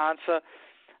Ziggy Ansah,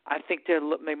 I think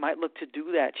they might look to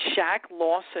do that. Shaq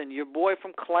Lawson, your boy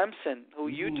from Clemson, who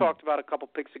you talked about a couple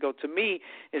picks ago, to me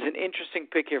is an interesting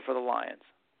pick here for the Lions.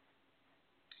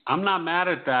 I'm not mad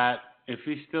at that. If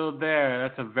he's still there,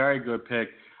 that's a very good pick.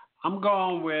 I'm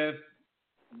going with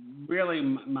really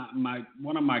my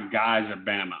one of my guys at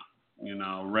Bama.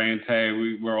 Ray and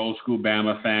Tay, we're old school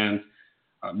Bama fans.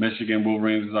 Michigan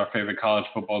Wolverines is our favorite college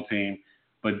football team.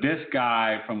 But this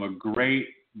guy from a great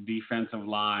defensive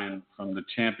line from the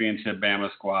championship Bama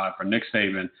squad for Nick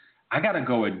Saban, I got to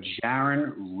go with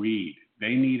Jarran Reed.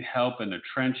 They need help in the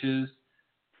trenches.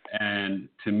 And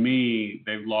to me,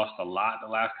 they've lost a lot the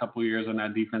last couple of years on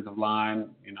that defensive line.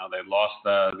 They lost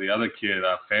the other kid,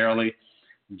 Fairley.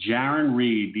 Jarran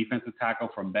Reed, defensive tackle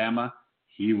from Bama,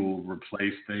 he will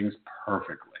replace things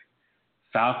perfectly.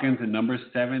 Falcons at number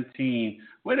 17.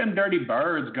 Where them dirty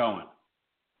birds going?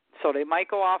 So they might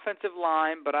go offensive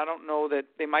line, but I don't know that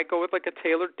they might go with like a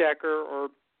Taylor Decker or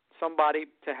somebody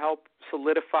to help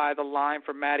solidify the line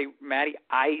for Matty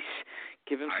Ice,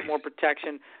 give him some more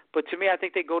protection. But to me, I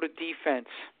think they go to defense.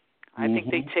 I think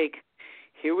they take,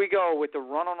 here we go with the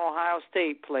run on Ohio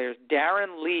State players.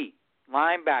 Darren Lee,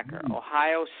 linebacker,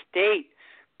 Ohio State,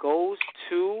 goes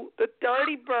to the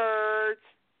Dirty Birds.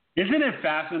 Isn't it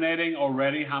fascinating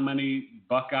already how many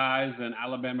Buckeyes and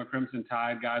Alabama Crimson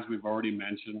Tide guys we've already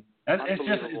mentioned? It's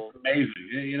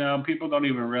amazing. People don't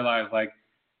even realize,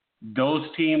 those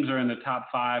teams are in the top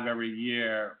 5 every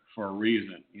year for a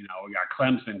reason. We got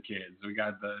Clemson kids. We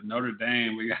got the Notre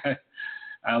Dame. We got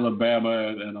Alabama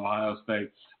and Ohio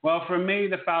State. Well, for me,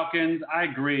 the Falcons, I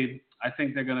agree. I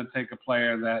think they're going to take a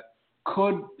player that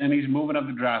could, and he's moving up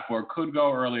the draft board, could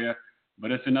go earlier,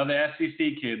 but it's another SEC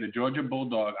kid, the Georgia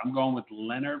Bulldog. I'm going with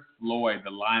Leonard Floyd, the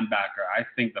linebacker. I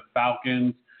think the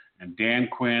Falcons and Dan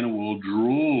Quinn will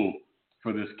drool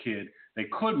for this kid. They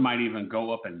might even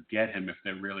go up and get him if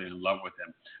they're really in love with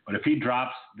him. But if he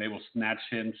drops, they will snatch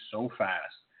him so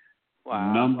fast.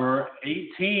 Wow. Number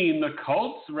 18, the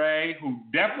Colts, Ray, who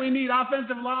definitely need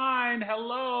offensive line.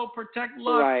 Hello, protect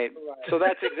Luck. Right. So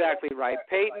that's exactly right.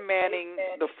 Peyton Manning,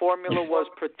 the formula was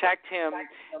protect him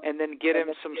and then get him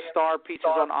some star pieces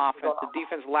on offense. The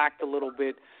defense lacked a little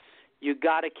bit. You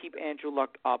got to keep Andrew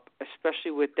Luck up,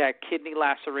 especially with that kidney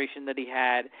laceration that he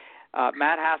had.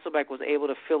 Matt Hasselbeck was able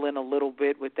to fill in a little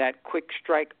bit with that quick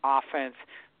strike offense.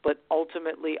 But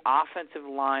ultimately, offensive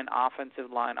line.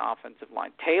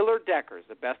 Taylor Decker is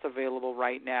the best available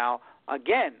right now.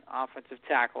 Again, offensive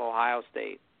tackle, Ohio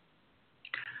State.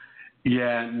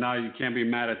 Yeah, no, you can't be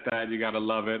mad at that. You got to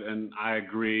love it, and I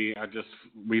agree.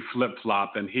 We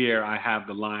flip-flopped, and here I have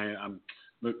the line.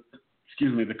 The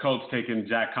Colts taking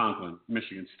Jack Conklin,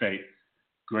 Michigan State.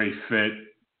 Great fit,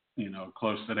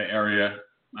 close to the area.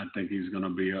 I think he's going to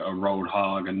be a road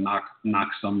hog and knock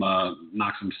some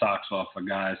socks off for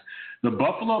guys. The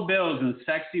Buffalo Bills and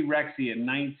Sexy Rexy at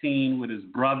 19 with his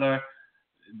brother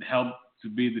helped to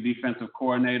be the defensive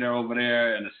coordinator over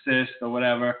there, an assist or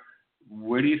whatever.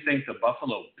 Where do you think the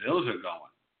Buffalo Bills are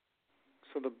going?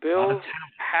 So the Bills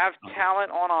have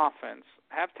talent on offense,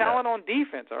 have talent on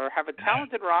defense, or have a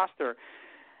talented roster.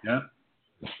 Yeah.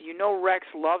 Rex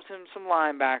loves him some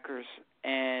linebackers.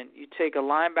 And you take a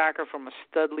linebacker from a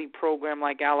Studley program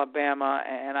like Alabama,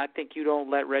 and I think you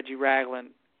don't let Reggie Ragland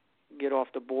get off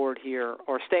the board here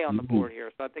or stay on the board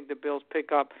here. So I think the Bills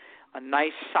pick up a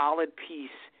nice, solid piece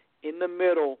in the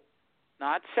middle,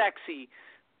 not sexy,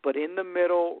 but in the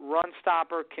middle, run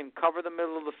stopper, can cover the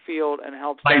middle of the field and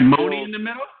help. Like Moni in the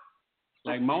middle?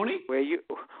 Like Moni?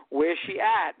 Where's she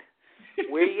at?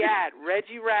 Where you at?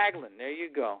 Reggie Ragland. There you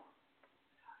go.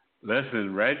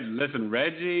 Listen,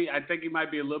 Reggie, I think he might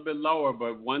be a little bit lower,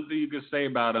 but one thing you can say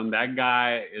about him, that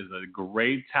guy is a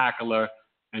great tackler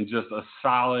and just a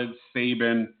solid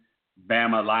Saban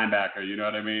Bama linebacker. You know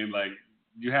what I mean? Like,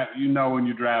 when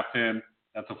you draft him,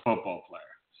 that's a football player.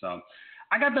 So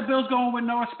I got the Bills going with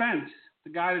Noah Spence, the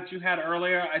guy that you had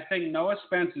earlier. I think Noah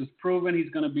Spence has proven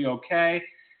he's going to be okay.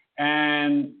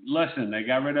 And listen, they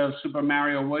got rid of Super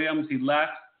Mario Williams. He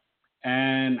left.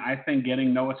 And I think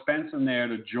getting Noah Spence in there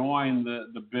to join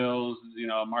the Bills,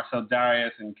 Marcel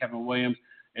Darius and Kevin Williams,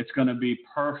 it's going to be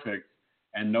perfect.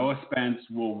 And Noah Spence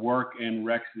will work in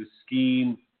Rex's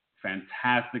scheme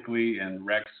fantastically, and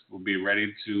Rex will be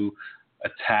ready to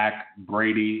attack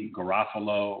Brady,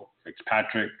 Garofalo,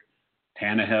 Fitzpatrick,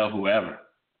 Tannehill, whoever.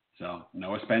 So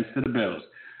no expense to the Bills.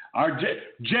 Our Jets,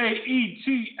 Jet.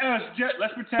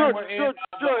 Let's pretend we're in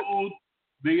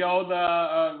the old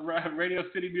Radio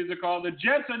City Music Hall. The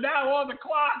Jets are now on the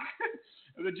clock.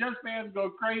 The Jets fans go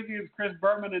crazy as Chris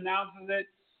Berman announces it.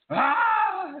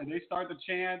 And they start the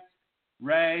chant.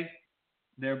 Ray,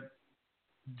 their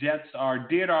Jets are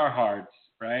dear to our hearts,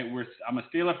 right? I'm a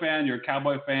Steeler fan. You're a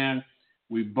Cowboy fan.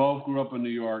 We both grew up in New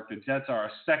York. The Jets are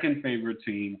our second favorite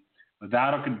team,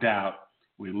 without a doubt.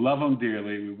 We love them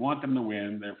dearly. We want them to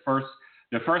win. Their first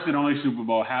and only Super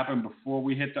Bowl happened before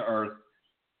we hit the earth.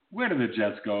 Where do the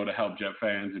Jets go to help Jet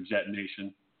fans and Jet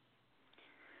Nation?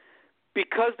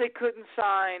 Because they couldn't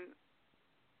sign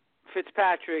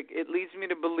Fitzpatrick, it leads me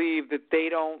to believe that they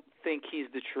don't think he's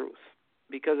the truth.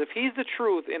 Because if he's the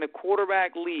truth in a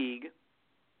quarterback league,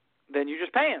 then you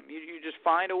just pay him. You just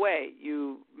find a way.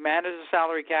 You manage the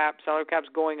salary cap. Salary cap's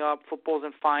going up. Football's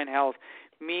in fine health.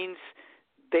 Means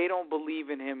they don't believe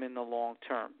in him in the long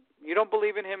term. You don't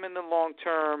believe in him in the long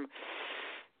term,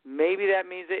 maybe that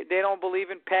means they don't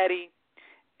believe in Petty,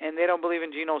 and they don't believe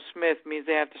in Geno Smith, means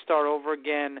they have to start over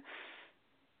again.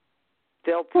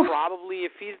 They'll probably,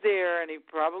 if he's there, and he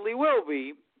probably will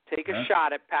be, take a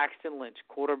shot at Paxton Lynch,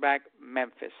 quarterback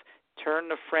Memphis. Turn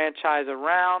the franchise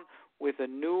around with a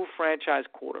new franchise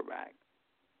quarterback.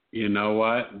 You know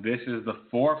what? This is the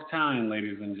fourth time,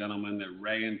 ladies and gentlemen, that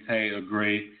Ray and Tay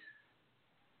agree.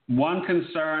 One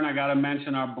concern, I got to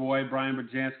mention our boy, Brian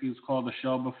Berjanski, who's called the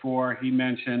show before. He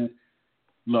mentioned,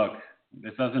 look,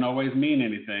 this doesn't always mean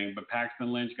anything, but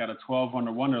Paxton Lynch got a 12 on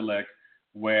the Wonderlic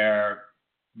where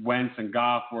Wentz and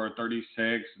Goff were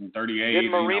 36 and 38.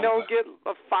 Did Marino get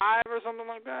a 5 or something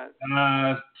like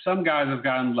that? Some guys have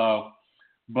gotten low.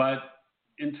 But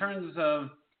in terms of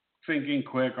thinking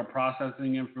quick or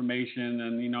processing information,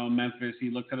 and, Memphis, he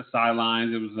looked to the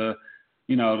sidelines. It was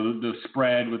the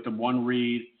spread with the one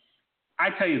read. I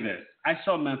tell you this, I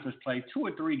saw Memphis play 2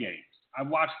 or 3 games. I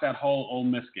watched that whole Ole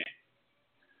Miss game.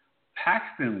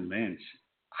 Paxton Lynch,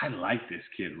 I like this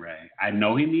kid, Ray. I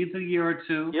know he needs a year or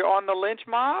two. You're on the Lynch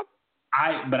mob?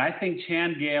 But I think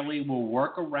Chan Gailey will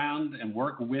work around and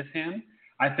work with him.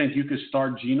 I think you could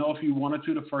start Geno if you wanted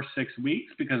to the first 6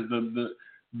 weeks because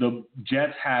the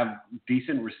Jets have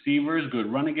decent receivers,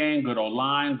 good running game, good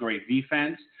O-line, great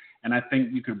defense. And I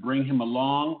think you could bring him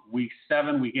along week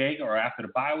 7, week 8, or after the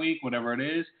bye week, whatever it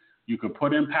is. You could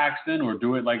put in Paxton or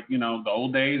do it like, the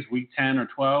old days, week 10 or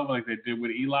 12, like they did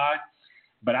with Eli.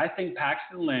 But I think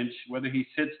Paxton Lynch, whether he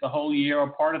sits the whole year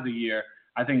or part of the year,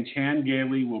 I think Chan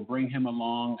Gailey will bring him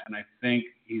along, and I think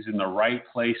he's in the right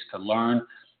place to learn.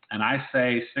 And I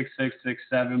say 6'6",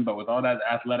 6'7", but with all that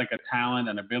athletic talent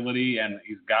and ability, and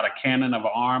he's got a cannon of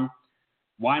an arm,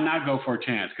 why not go for a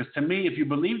chance? Because to me, if you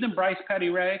believed in Bryce Petty,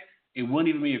 Ray, it wouldn't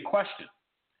even be a question.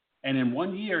 And in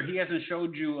 1 year, he hasn't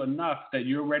showed you enough that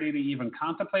you're ready to even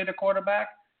contemplate a quarterback.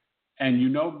 And you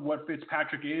know what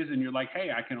Fitzpatrick is, and you're like,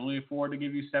 hey, I can only afford to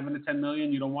give you $7 to $10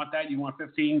 million. You don't want that. You want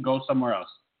 15. Go somewhere else.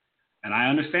 And I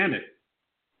understand it.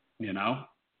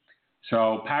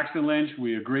 So Paxton Lynch,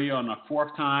 we agree on a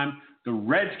 4th time. The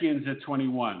Redskins at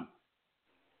 21.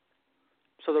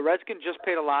 So the Redskins just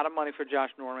paid a lot of money for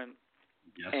Josh Norman.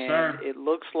 Yes, and sir. It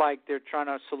looks like they're trying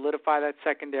to solidify that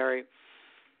secondary.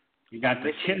 You got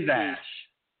the Kizash,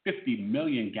 $50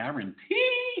 million guarantee.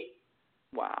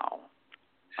 Wow.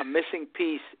 A missing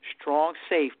piece, strong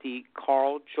safety,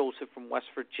 Carl Joseph from West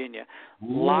Virginia.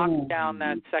 Ooh. Lock down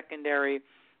that secondary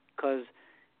because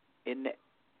in the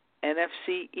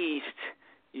NFC East,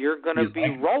 you're going to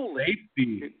be rolling.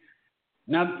 Safety.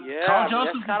 Now, yeah, Carl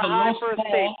Joseph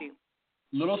is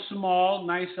a little small,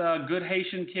 nice, good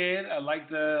Haitian kid. I like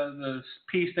the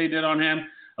piece they did on him.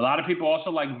 A lot of people also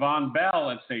like Von Bell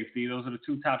at safety. Those are the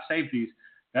 2 top safeties.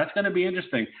 That's going to be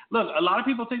interesting. Look, a lot of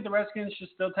people think the Redskins should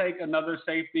still take another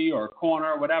safety or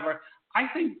corner or whatever. I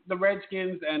think the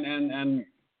Redskins and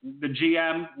the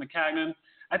GM, McCagnon,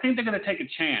 I think they're going to take a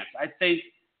chance. I think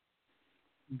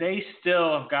they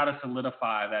still have got to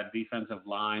solidify that defensive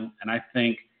line, and I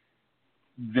think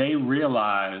they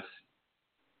realize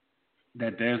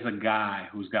that there's a guy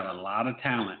who's got a lot of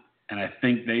talent, and I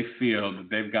think they feel that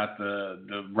they've got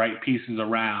the right pieces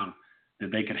around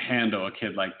that they could handle a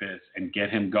kid like this and get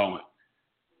him going.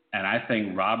 And I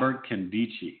think Robert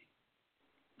Nkemdiche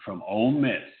from Ole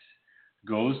Miss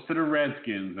goes to the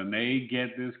Redskins and they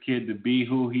get this kid to be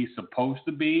who he's supposed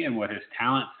to be and what his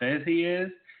talent says he is,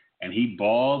 and he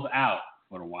balls out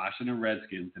for the Washington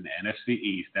Redskins in the NFC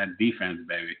East. That defense,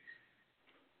 baby.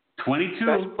 22.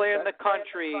 Best player in the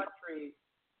country.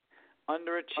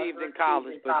 Underachieved in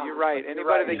college, but you're right.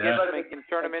 Anybody that gets him can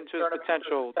turn him into his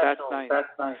potential. That's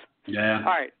nice. Yeah. All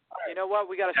right. You know what?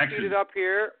 We got to Texans. speed it up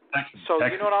here. Texans. So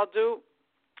Texans. you know what I'll do?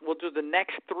 We'll do the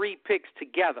next 3 picks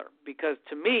together because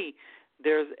to me,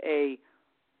 there's a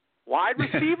wide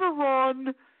receiver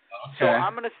run. So Okay.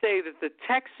 I'm going to say that the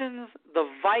Texans, the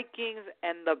Vikings,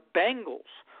 and the Bengals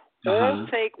all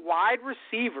take wide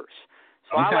receivers.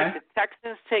 So I like the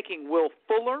Texans taking Will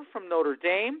Fuller from Notre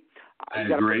Dame. I You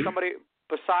got to agree. put somebody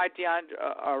beside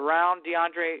around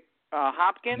DeAndre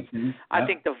Hopkins. I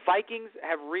think the Vikings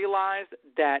have realized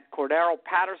that Cordero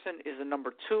Patterson is a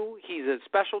number 2. He's a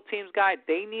special teams guy.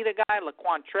 They need a guy.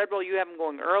 Laquan Treadwell, you have him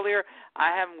going earlier.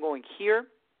 I have him going here.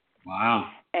 Wow.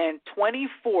 And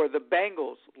 24, the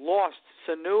Bengals lost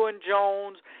Sanu and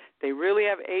Jones. They really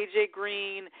have A.J.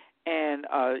 Green and,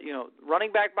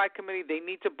 running back by committee. They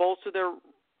need to bolster their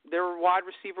wide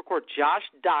receiver core. Josh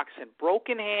Doxson,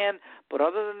 broken hand, but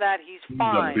other than that, he's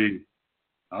fine.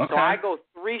 Okay. So I go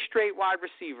 3 straight wide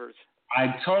receivers.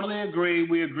 I totally agree.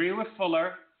 We agree with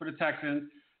Fuller for the Texans.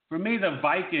 For me, the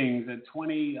Vikings at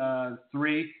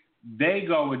 23, they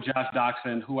go with Josh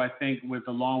Doxson, who I think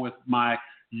along with my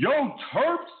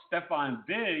Terps, Stephon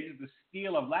Diggs, the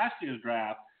steal of last year's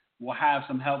draft, will have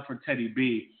some help for Teddy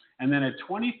B. And then at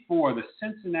 24, the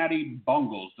Cincinnati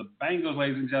Bengals. The Bengals,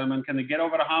 ladies and gentlemen, can they get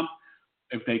over the hump?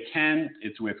 If they can,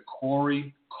 it's with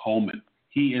Corey Coleman.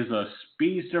 He is a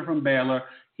speedster from Baylor.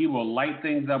 He will light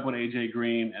things up with A.J.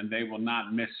 Green, and they will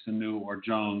not miss Sanu or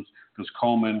Jones because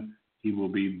Coleman, he will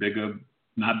be bigger,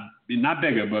 not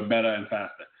bigger, but better and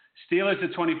faster. Steelers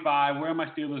at 25. Where are my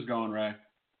Steelers going, Ray?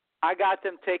 I got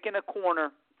them taking a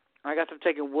corner. I got them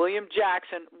taking William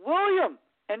Jackson. William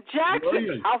and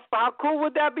Jackson. How cool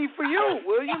would that be for you?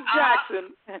 William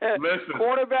Jackson, Listen,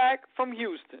 quarterback from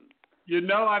Houston. You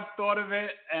know, I've thought of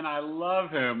it, and I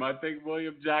love him. I think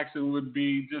William Jackson would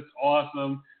be just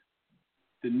awesome.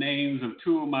 The names of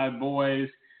 2 of my boys.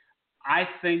 I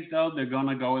think, though, they're going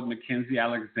to go with Mackenzie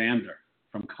Alexander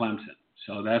from Clemson.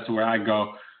 So that's where I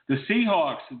go. The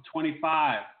Seahawks at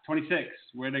 26,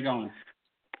 where are they going?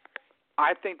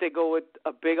 I think they go with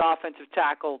a big offensive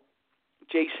tackle,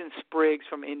 Jason Spriggs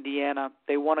from Indiana.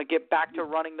 They want to get back to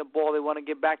running the ball. They want to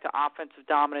get back to offensive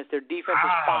dominance. Their defense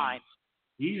is fine.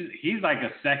 He's like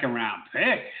a second-round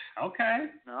pick. Okay.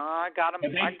 No, I got him.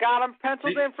 I got him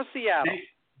penciled in for Seattle.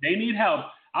 They need help.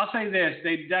 I'll say this.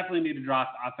 They definitely need to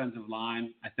drop the offensive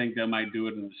line. I think they might do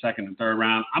it in the second and third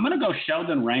round. I'm going to go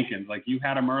Sheldon Rankins, like you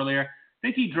had him earlier. I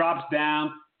think he drops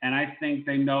down, and I think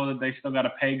they know that they still got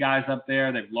to pay guys up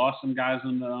there. They've lost some guys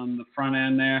on the front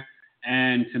end there.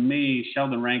 And to me,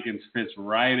 Sheldon Rankins fits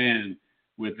right in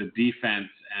with the defense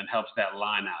and helps that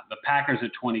line out. The Packers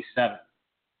at 27.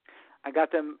 I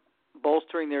got them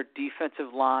bolstering their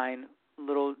defensive line,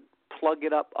 little plug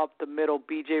it up the middle.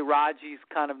 B.J. Raji's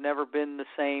kind of never been the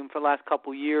same for the last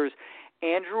couple years.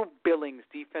 Andrew Billings,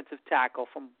 defensive tackle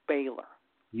from Baylor.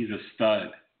 He's a stud.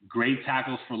 Great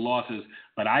tackles for losses.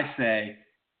 But I say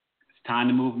it's time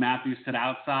to move Matthews to the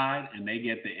outside, and they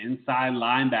get the inside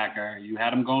linebacker. You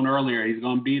had him going earlier. He's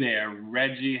going to be there.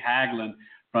 Reggie Haglund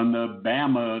from the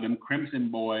Bama, them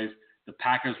Crimson boys. The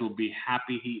Packers will be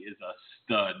happy. He is a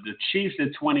stud. The Chiefs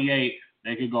at 28,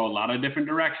 they could go a lot of different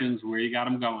directions. Where you got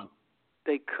them going?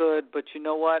 They could, but you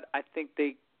know what? I think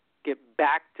they get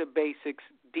back to basics,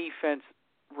 defense,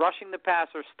 rushing the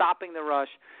passer, stopping the rush.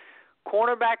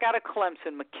 Cornerback out of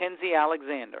Clemson, Mackenzie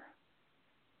Alexander.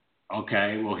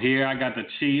 Okay, well, here I got the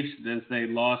Chiefs. Since they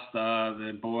lost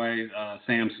the boy,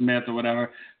 Sam Smith or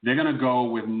whatever, they're going to go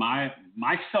with my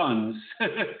sons,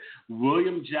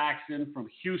 William Jackson from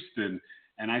Houston.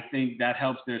 And I think that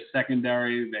helps their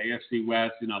secondary, the AFC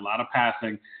West, a lot of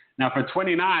passing. Now, for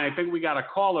 29, I think we got a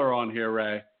caller on here,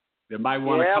 Ray, that might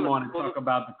want to come on and talk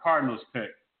about the Cardinals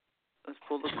pick. Let's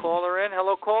pull the caller in.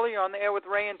 Hello, caller. You're on the air with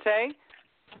Ray and Tay.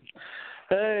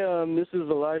 Hey, this is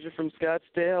Elijah from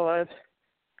Scottsdale. I've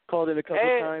called in a couple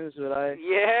times, but I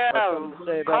have something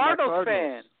to say about Cardinals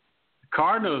fan.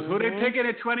 Cardinals. Who they picking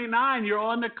at 29? You're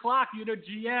on the clock. You're the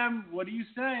GM. What do you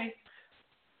say?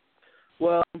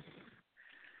 Well,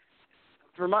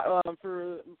 for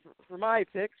my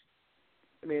picks,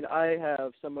 I mean, I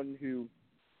have someone who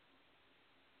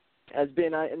has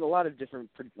been in a lot of different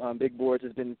big boards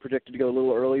has been predicted to go a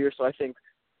little earlier. So I think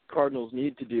Cardinals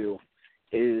need to do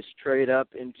is trade up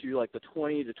into like the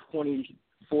 20 to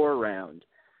 24 round.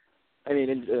 I mean,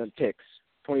 in picks,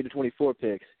 20 to 24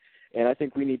 picks. And I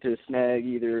think we need to snag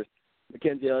either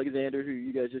Mackenzie Alexander, who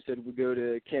you guys just said would go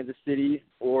to Kansas City,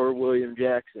 or William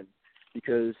Jackson,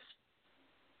 because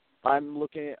I'm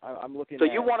looking. So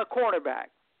you want a cornerback?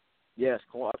 Yes,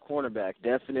 a cornerback,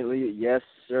 definitely. Yes,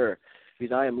 sir.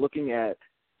 Because I am looking at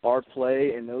our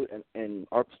play in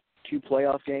our 2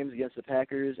 playoff games against the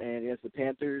Packers and against the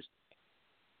Panthers,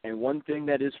 and one thing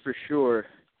that is for sure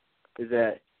is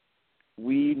that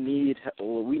we need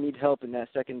help in that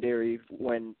secondary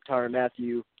when Tyrann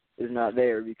Mathieu is not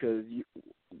there, because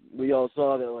we all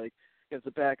saw that, like, against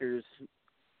the Packers,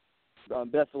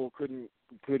 Bethel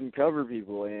couldn't cover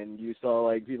people, and you saw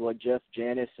like people like Jeff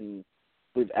Janis and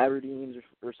with Aberdeen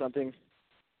or something,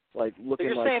 like looking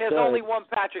like. So you're saying there's only one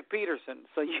Patrick Peterson,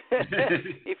 so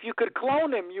if you could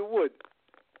clone him, you would.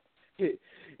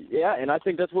 Yeah, and I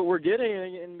think that's what we're getting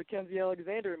in Mackenzie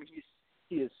Alexander. I mean,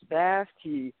 he is fast,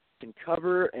 he can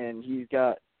cover, and he's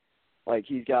got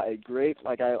a great,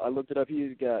 like I looked it up,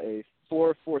 he's got a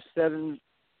 4.47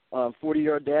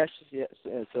 40-yard dash. Yes,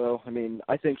 and so I mean,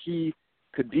 I think he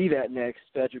could be that next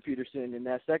Patrick Peterson in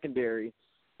that secondary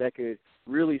that could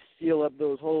really seal up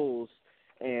those holes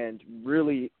and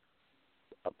really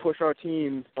push our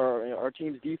team's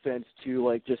defense to,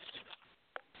 like, just.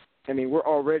 I mean, we're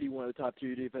already one of the top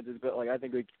 2 defenses, but, like, I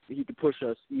think he could push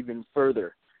us even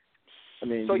further. I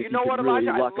mean, so you know what, really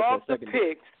Elijah? I love the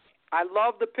picks. I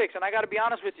love the picks, and I got to be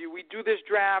honest with you. We do this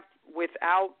draft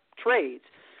without trades.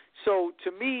 So,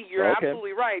 to me, you're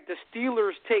absolutely right. The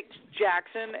Steelers take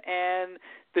Jackson, and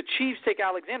the Chiefs take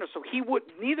Alexander. So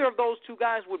neither of those 2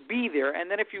 guys would be there. And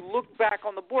then if you look back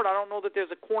on the board, I don't know that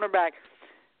there's a cornerback.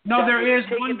 No, there is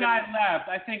one guy left.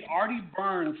 I think Artie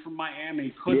Burns from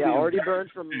Miami could be. Yeah, Artie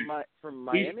Burns from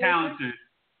Miami. He's talented.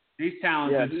 He's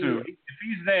talented too. If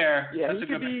he's there, that's a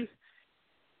good pick.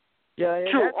 Yeah,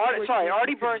 true.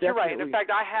 Artie Burns, you're right. In fact,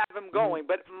 I have him going.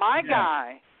 But my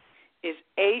guy is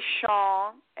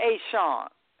A'Shawn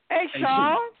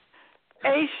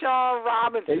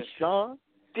Robinson. A'Shawn?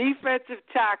 Defensive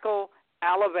tackle,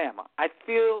 Alabama. I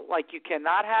feel like you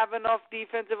cannot have enough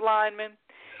defensive linemen,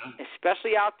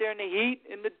 especially out there in the heat,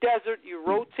 in the desert. You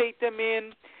rotate them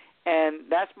in, and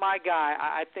that's my guy.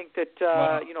 I think that,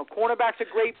 cornerback's a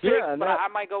great pick, but I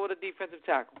might go with a defensive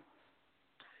tackle.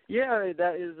 Yeah,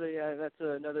 that's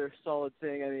another solid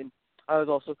thing. I mean, I was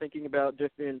also thinking about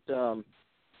different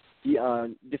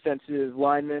defensive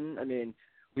linemen. I mean,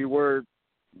 we were,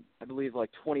 I believe, like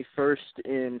 21st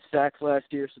in sacks last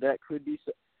year, so that could be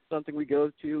something we go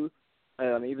to.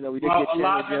 Even though we did get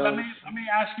Chandler Jones. Let me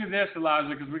ask you this, Elijah,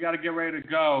 because we got to get ready to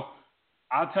go.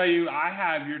 I'll tell you, I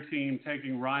have your team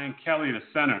taking Ryan Kelly to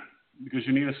center because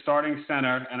you need a starting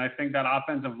center, and I think that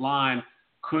offensive line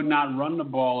could not run the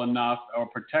ball enough or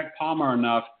protect Palmer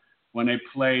enough when they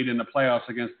played in the playoffs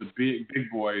against the big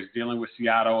boys dealing with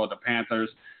Seattle or the Panthers.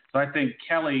 So I think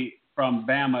Kelly from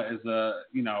Bama is a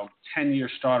 10-year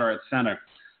starter at center.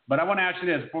 But I want to ask you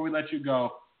this before we let you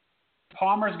go.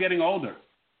 Palmer's getting older.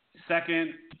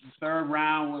 Second, third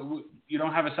round. You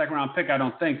don't have a second-round pick, I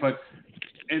don't think. But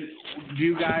do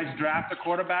you guys draft a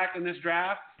quarterback in this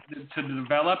draft to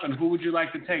develop? And who would you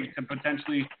like to take to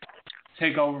potentially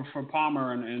take over for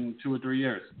Palmer in 2 or 3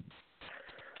 years?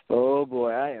 Oh,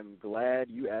 boy, I am glad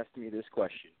you asked me this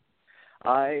question.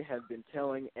 I have been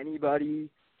telling anybody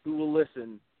who will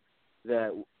listen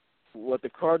that what the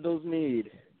Cardinals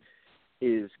need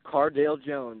is Cardale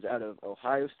Jones out of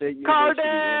Ohio State University.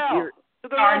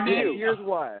 Cardale! Here's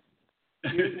why.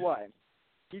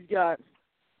 He's got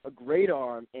a great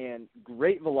arm and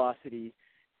great velocity,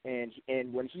 and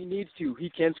when he needs to, he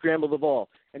can scramble the ball.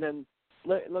 And then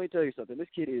let me tell you something. This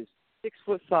kid is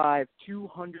 6'5",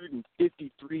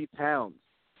 253 pounds.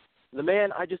 The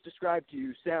man I just described to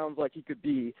you sounds like he could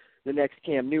be the next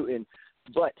Cam Newton,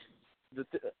 but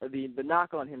the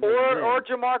knock on him or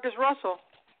Jamarcus Russell.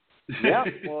 Yeah,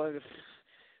 well,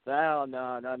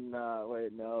 no.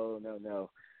 Wait, no.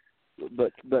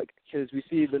 But because we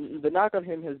see the knock on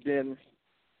him has been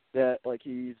that, like,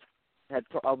 he's had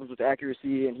problems with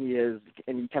accuracy, and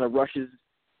he kind of rushes.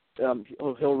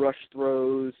 He'll rush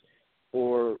throws,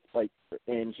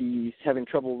 and he's having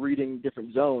trouble reading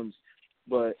different zones.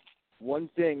 But one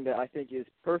thing that I think is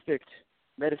perfect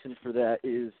medicine for that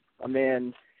is a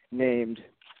man named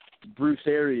Bruce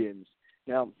Arians.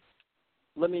 Now,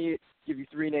 let me give you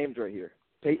 3 names right here: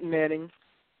 Peyton Manning,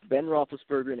 Ben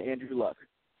Roethlisberger, and Andrew Luck.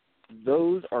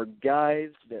 Those are guys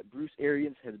that Bruce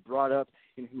Arians has brought up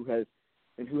and who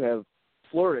have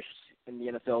flourished in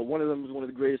the NFL. One of them is one of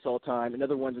the greatest all time.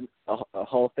 Another one's a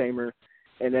Hall of Famer.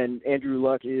 And then Andrew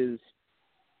Luck is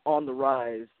on the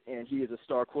rise, and he is a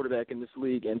star quarterback in this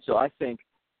league. And so I think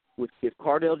if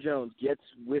Cardale Jones gets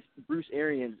with Bruce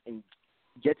Arians and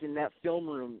gets in that film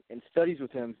room and studies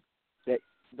with him, that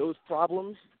those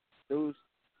problems, those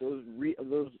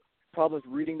problems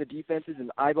reading the defenses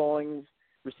and eyeballing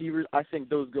receivers, I think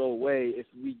those go away if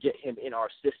we get him in our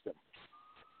system.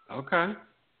 Okay.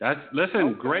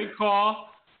 Great call.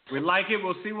 We like it.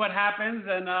 We'll see what happens.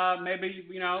 And maybe,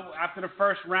 after the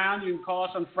first round, you can call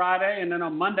us on Friday. And then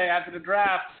on Monday after the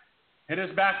draft, hit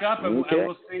us back up, and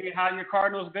we'll see how your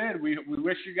Cardinals did. We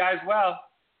wish you guys well.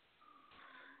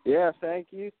 Yeah, thank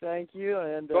you,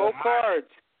 and go Cards.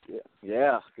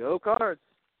 Yeah, go Cards.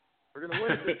 We're gonna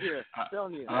win this year. I'm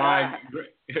telling you. All right,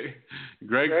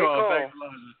 great call. Thanks a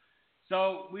lot.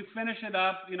 So we finish it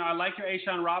up. I like your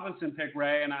A'Shawn Robinson pick,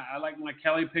 Ray, and I like my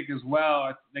Kelly pick as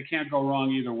well. They can't go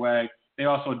wrong either way. They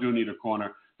also do need a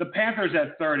corner. The Panthers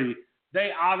at 30,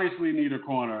 they obviously need a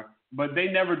corner, but they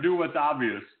never do what's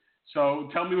obvious. So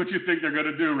tell me what you think they're going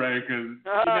to do, Ray, because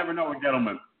you never know with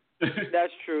Gettleman.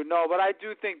 That's true. No, but I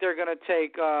do think they're going to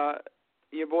take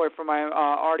your boy from my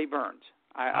Artie Burns.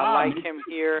 I like him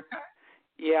here.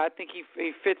 Yeah, I think he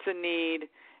fits a need.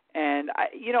 And,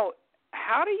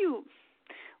 how do you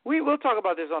 – we'll talk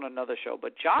about this on another show,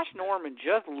 but Josh Norman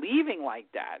just leaving like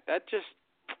that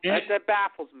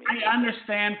baffles me. I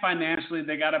understand financially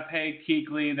they got to pay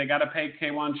Kuechly, they got to pay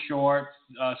K'Wan Short,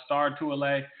 Star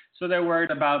Tuile, so they're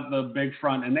worried about the big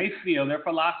front. And they feel their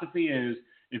philosophy is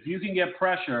if you can get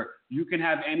pressure, you can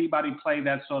have anybody play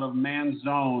that sort of man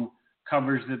zone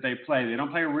coverage that they play. They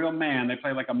don't play a real man. They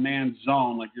play like a man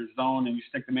zone, like your zone, and you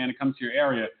stick the man that comes to your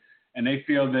area. And they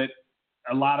feel that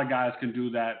a lot of guys can do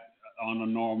that on a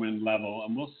Norman level,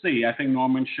 and we'll see. I think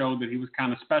Norman showed that he was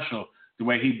kind of special the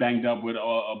way he banged up with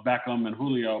Beckham and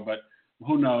Julio, but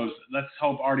who knows? Let's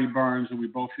hope Artie Burns, who we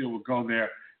both feel will go there,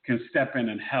 can step in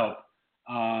and help.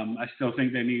 I still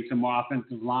think they need some more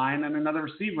offensive line and another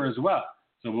receiver as well.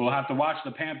 So we'll have to watch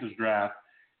the Panthers draft.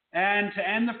 And to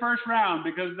end the first round,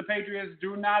 because the Patriots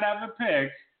do not have a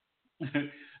pick,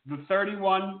 the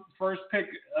 31 first pick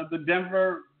of the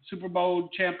Denver Super Bowl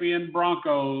champion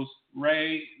Broncos,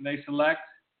 Ray, they select?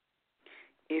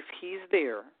 If he's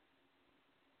there,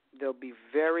 they'll be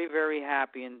very, very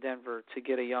happy in Denver to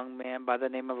get a young man by the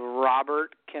name of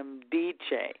Robert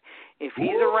Nkemdiche. If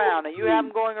he's around, and you have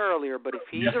him going earlier, but if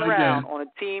he's around on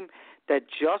a team that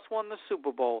just won the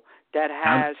Super Bowl, that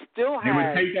they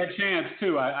would take that chance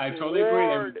too. I totally agree.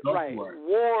 They would go for it.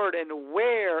 Ward and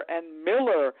Ware and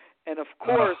Miller, and of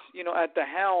course, at the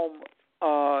helm,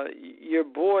 your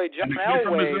boy John Elway. And the kid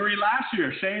from Missouri last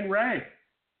year, Shane Ray.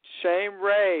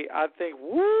 I think,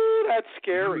 that's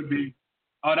scary.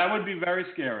 That would be very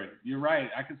scary. You're right.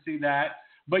 I could see that.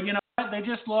 But you know what? They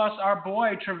just lost our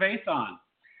boy Trevathan.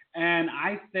 And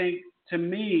I think, to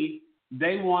me,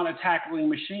 they want a tackling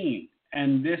machine.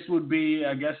 And this would be,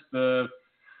 I guess, the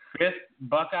 5th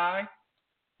Buckeye.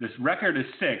 This record is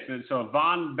 6. And so if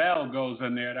Von Bell goes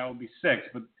in there, that would be 6.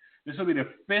 But this will be the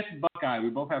 5th Buckeye. We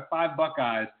both have 5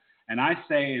 Buckeyes. And I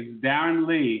say it's Darren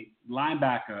Lee,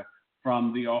 linebacker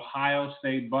from the Ohio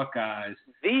State Buckeyes.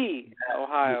 The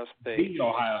Ohio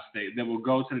State that will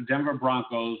go to the Denver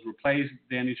Broncos, replace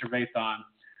Danny Trevathan,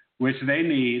 which they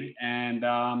need. And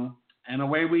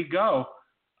away we go.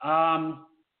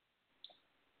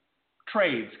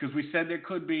 Trades, because we said there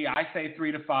could be, I say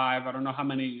 3 to 5. I don't know how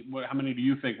many do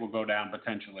you think will go down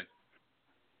potentially?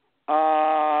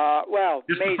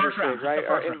 Major trades, right?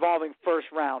 Or involving first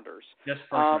rounders. Just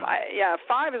first round.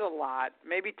 5 is a lot.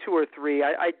 Maybe 2 or 3.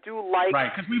 I do like.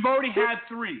 Right, because we've already had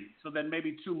 3, so then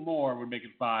maybe 2 more would make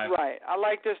it 5. Right. I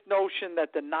like this notion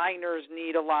that the Niners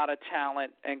need a lot of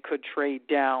talent and could trade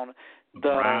down.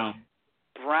 The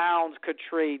Browns could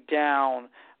trade down.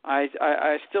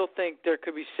 I still think there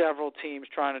could be several teams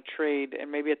trying to trade,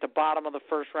 and maybe at the bottom of the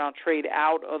first round, trade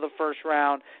out of the first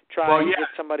round, to get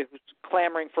somebody who's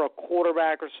clamoring for a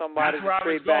quarterback or somebody to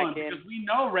trade back in. Because we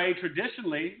know, Ray,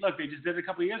 traditionally, look, they just did it a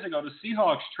couple of years ago. The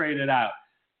Seahawks traded out.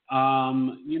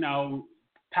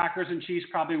 Packers and Chiefs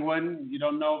probably wouldn't. You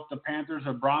don't know if the Panthers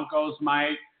or Broncos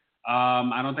might.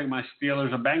 I don't think my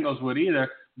Steelers or Bengals would either.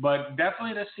 But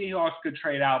definitely the Seahawks could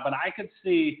trade out. But I could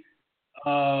see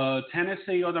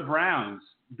Tennessee or the Browns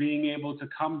being able to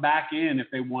come back in if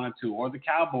they wanted to, or the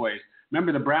Cowboys.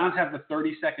 Remember, the Browns have the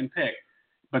 32nd pick,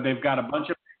 but they've got a bunch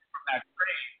of picks from that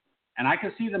trade. And I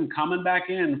could see them coming back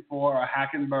in for a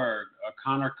Hackenberg, a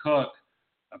Connor Cook,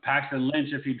 a Paxton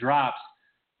Lynch if he drops.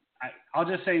 I'll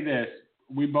just say this.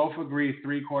 We both agree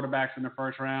 3 quarterbacks in the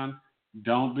first round.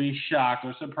 Don't be shocked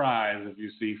or surprised if you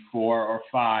see 4 or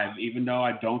 5, even though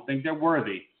I don't think they're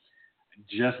worthy.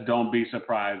 Just don't be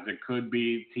surprised. There could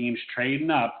be teams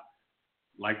trading up,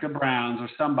 like the Browns or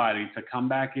somebody, to come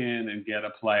back in and get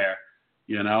a player,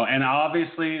 And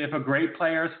obviously, if a great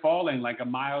player is falling, like a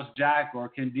Miles Jack or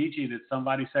Nkemdiche, that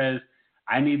somebody says,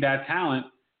 I need that talent,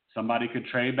 somebody could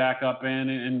trade back up in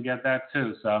and get that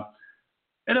too. So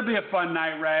it'll be a fun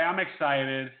night, Ray. I'm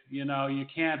excited. You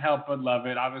can't help but love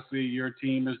it. Obviously, your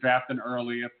team is drafting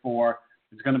early at 4.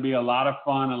 It's going to be a lot of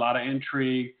fun, a lot of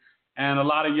intrigue. And a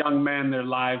lot of young men, their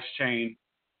lives changed.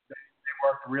 They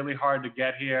worked really hard to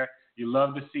get here. You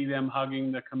love to see them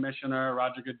hugging the commissioner,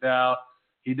 Roger Goodell.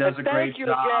 He does a great job. Thank you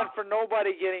again for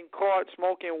nobody getting caught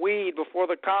smoking weed before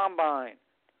the combine.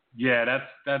 Yeah,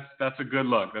 that's a good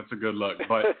look. That's a good look.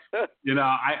 But you know,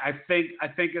 I think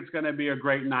it's going to be a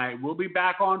great night. We'll be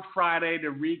back on Friday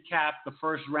to recap the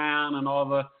first round and all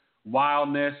the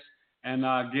wildness,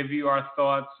 and give you our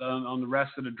thoughts on the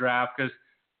rest of the draft, because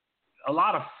a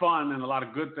lot of fun and a lot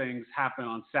of good things happen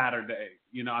on Saturday.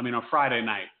 On Friday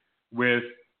night with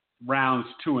rounds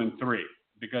 2 and 3,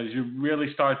 because you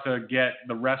really start to get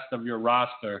the rest of your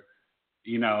roster.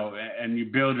 And you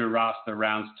build your roster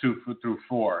rounds 2 through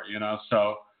 4,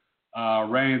 So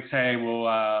Ray and Tay will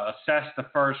assess the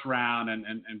first round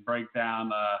and break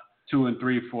down 2 and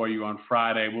 3 for you on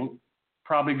Friday. We'll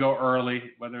probably go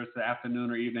early, whether it's the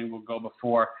afternoon or evening, we'll go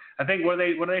before. I think, when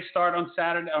they start on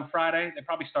Friday? They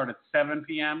probably start at 7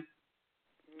 p.m.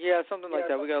 Yeah, something like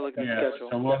that. We got to look at the schedule.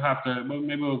 So we'll have to,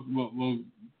 maybe we'll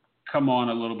come on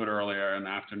a little bit earlier in the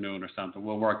afternoon or something.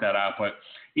 We'll work that out. But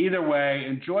either way,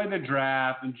 enjoy the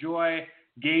draft. Enjoy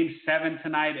Game 7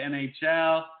 tonight,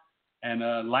 NHL.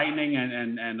 And Lightning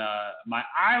and my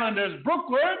Islanders,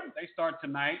 Brooklyn, they start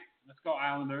tonight. Let's go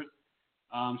Islanders.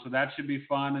 So that should be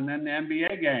fun. And then the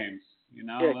NBA games.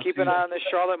 Keep an eye on this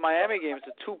Charlotte-Miami game. It's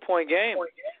a 2-point game.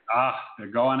 They're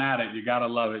going at it. You got to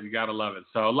love it. You got to love it.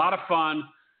 So a lot of fun.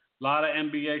 A lot of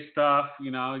NBA stuff,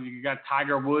 you got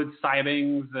Tiger Woods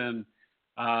sightings and,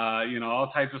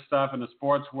 all types of stuff in the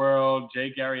sports world.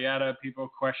 Jake Arrieta, people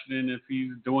questioning if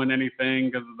he's doing anything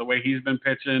because of the way he's been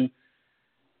pitching.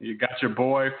 You got your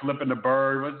boy flipping the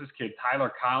bird. What's this kid,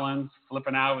 Tyler Collins,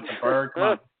 flipping out with the bird? Come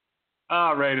on.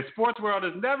 All right, the sports world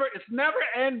is never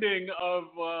ending of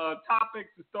topics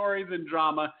and stories and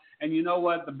drama. And you know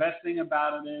what? The best thing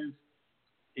about it is,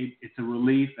 it's a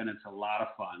relief and it's a lot of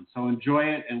fun. So enjoy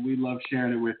it, and we love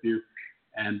sharing it with you.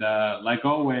 And like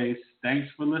always, thanks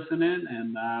for listening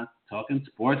and talking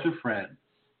sports with friends.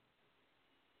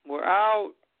 We're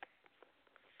out.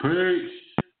 Peace.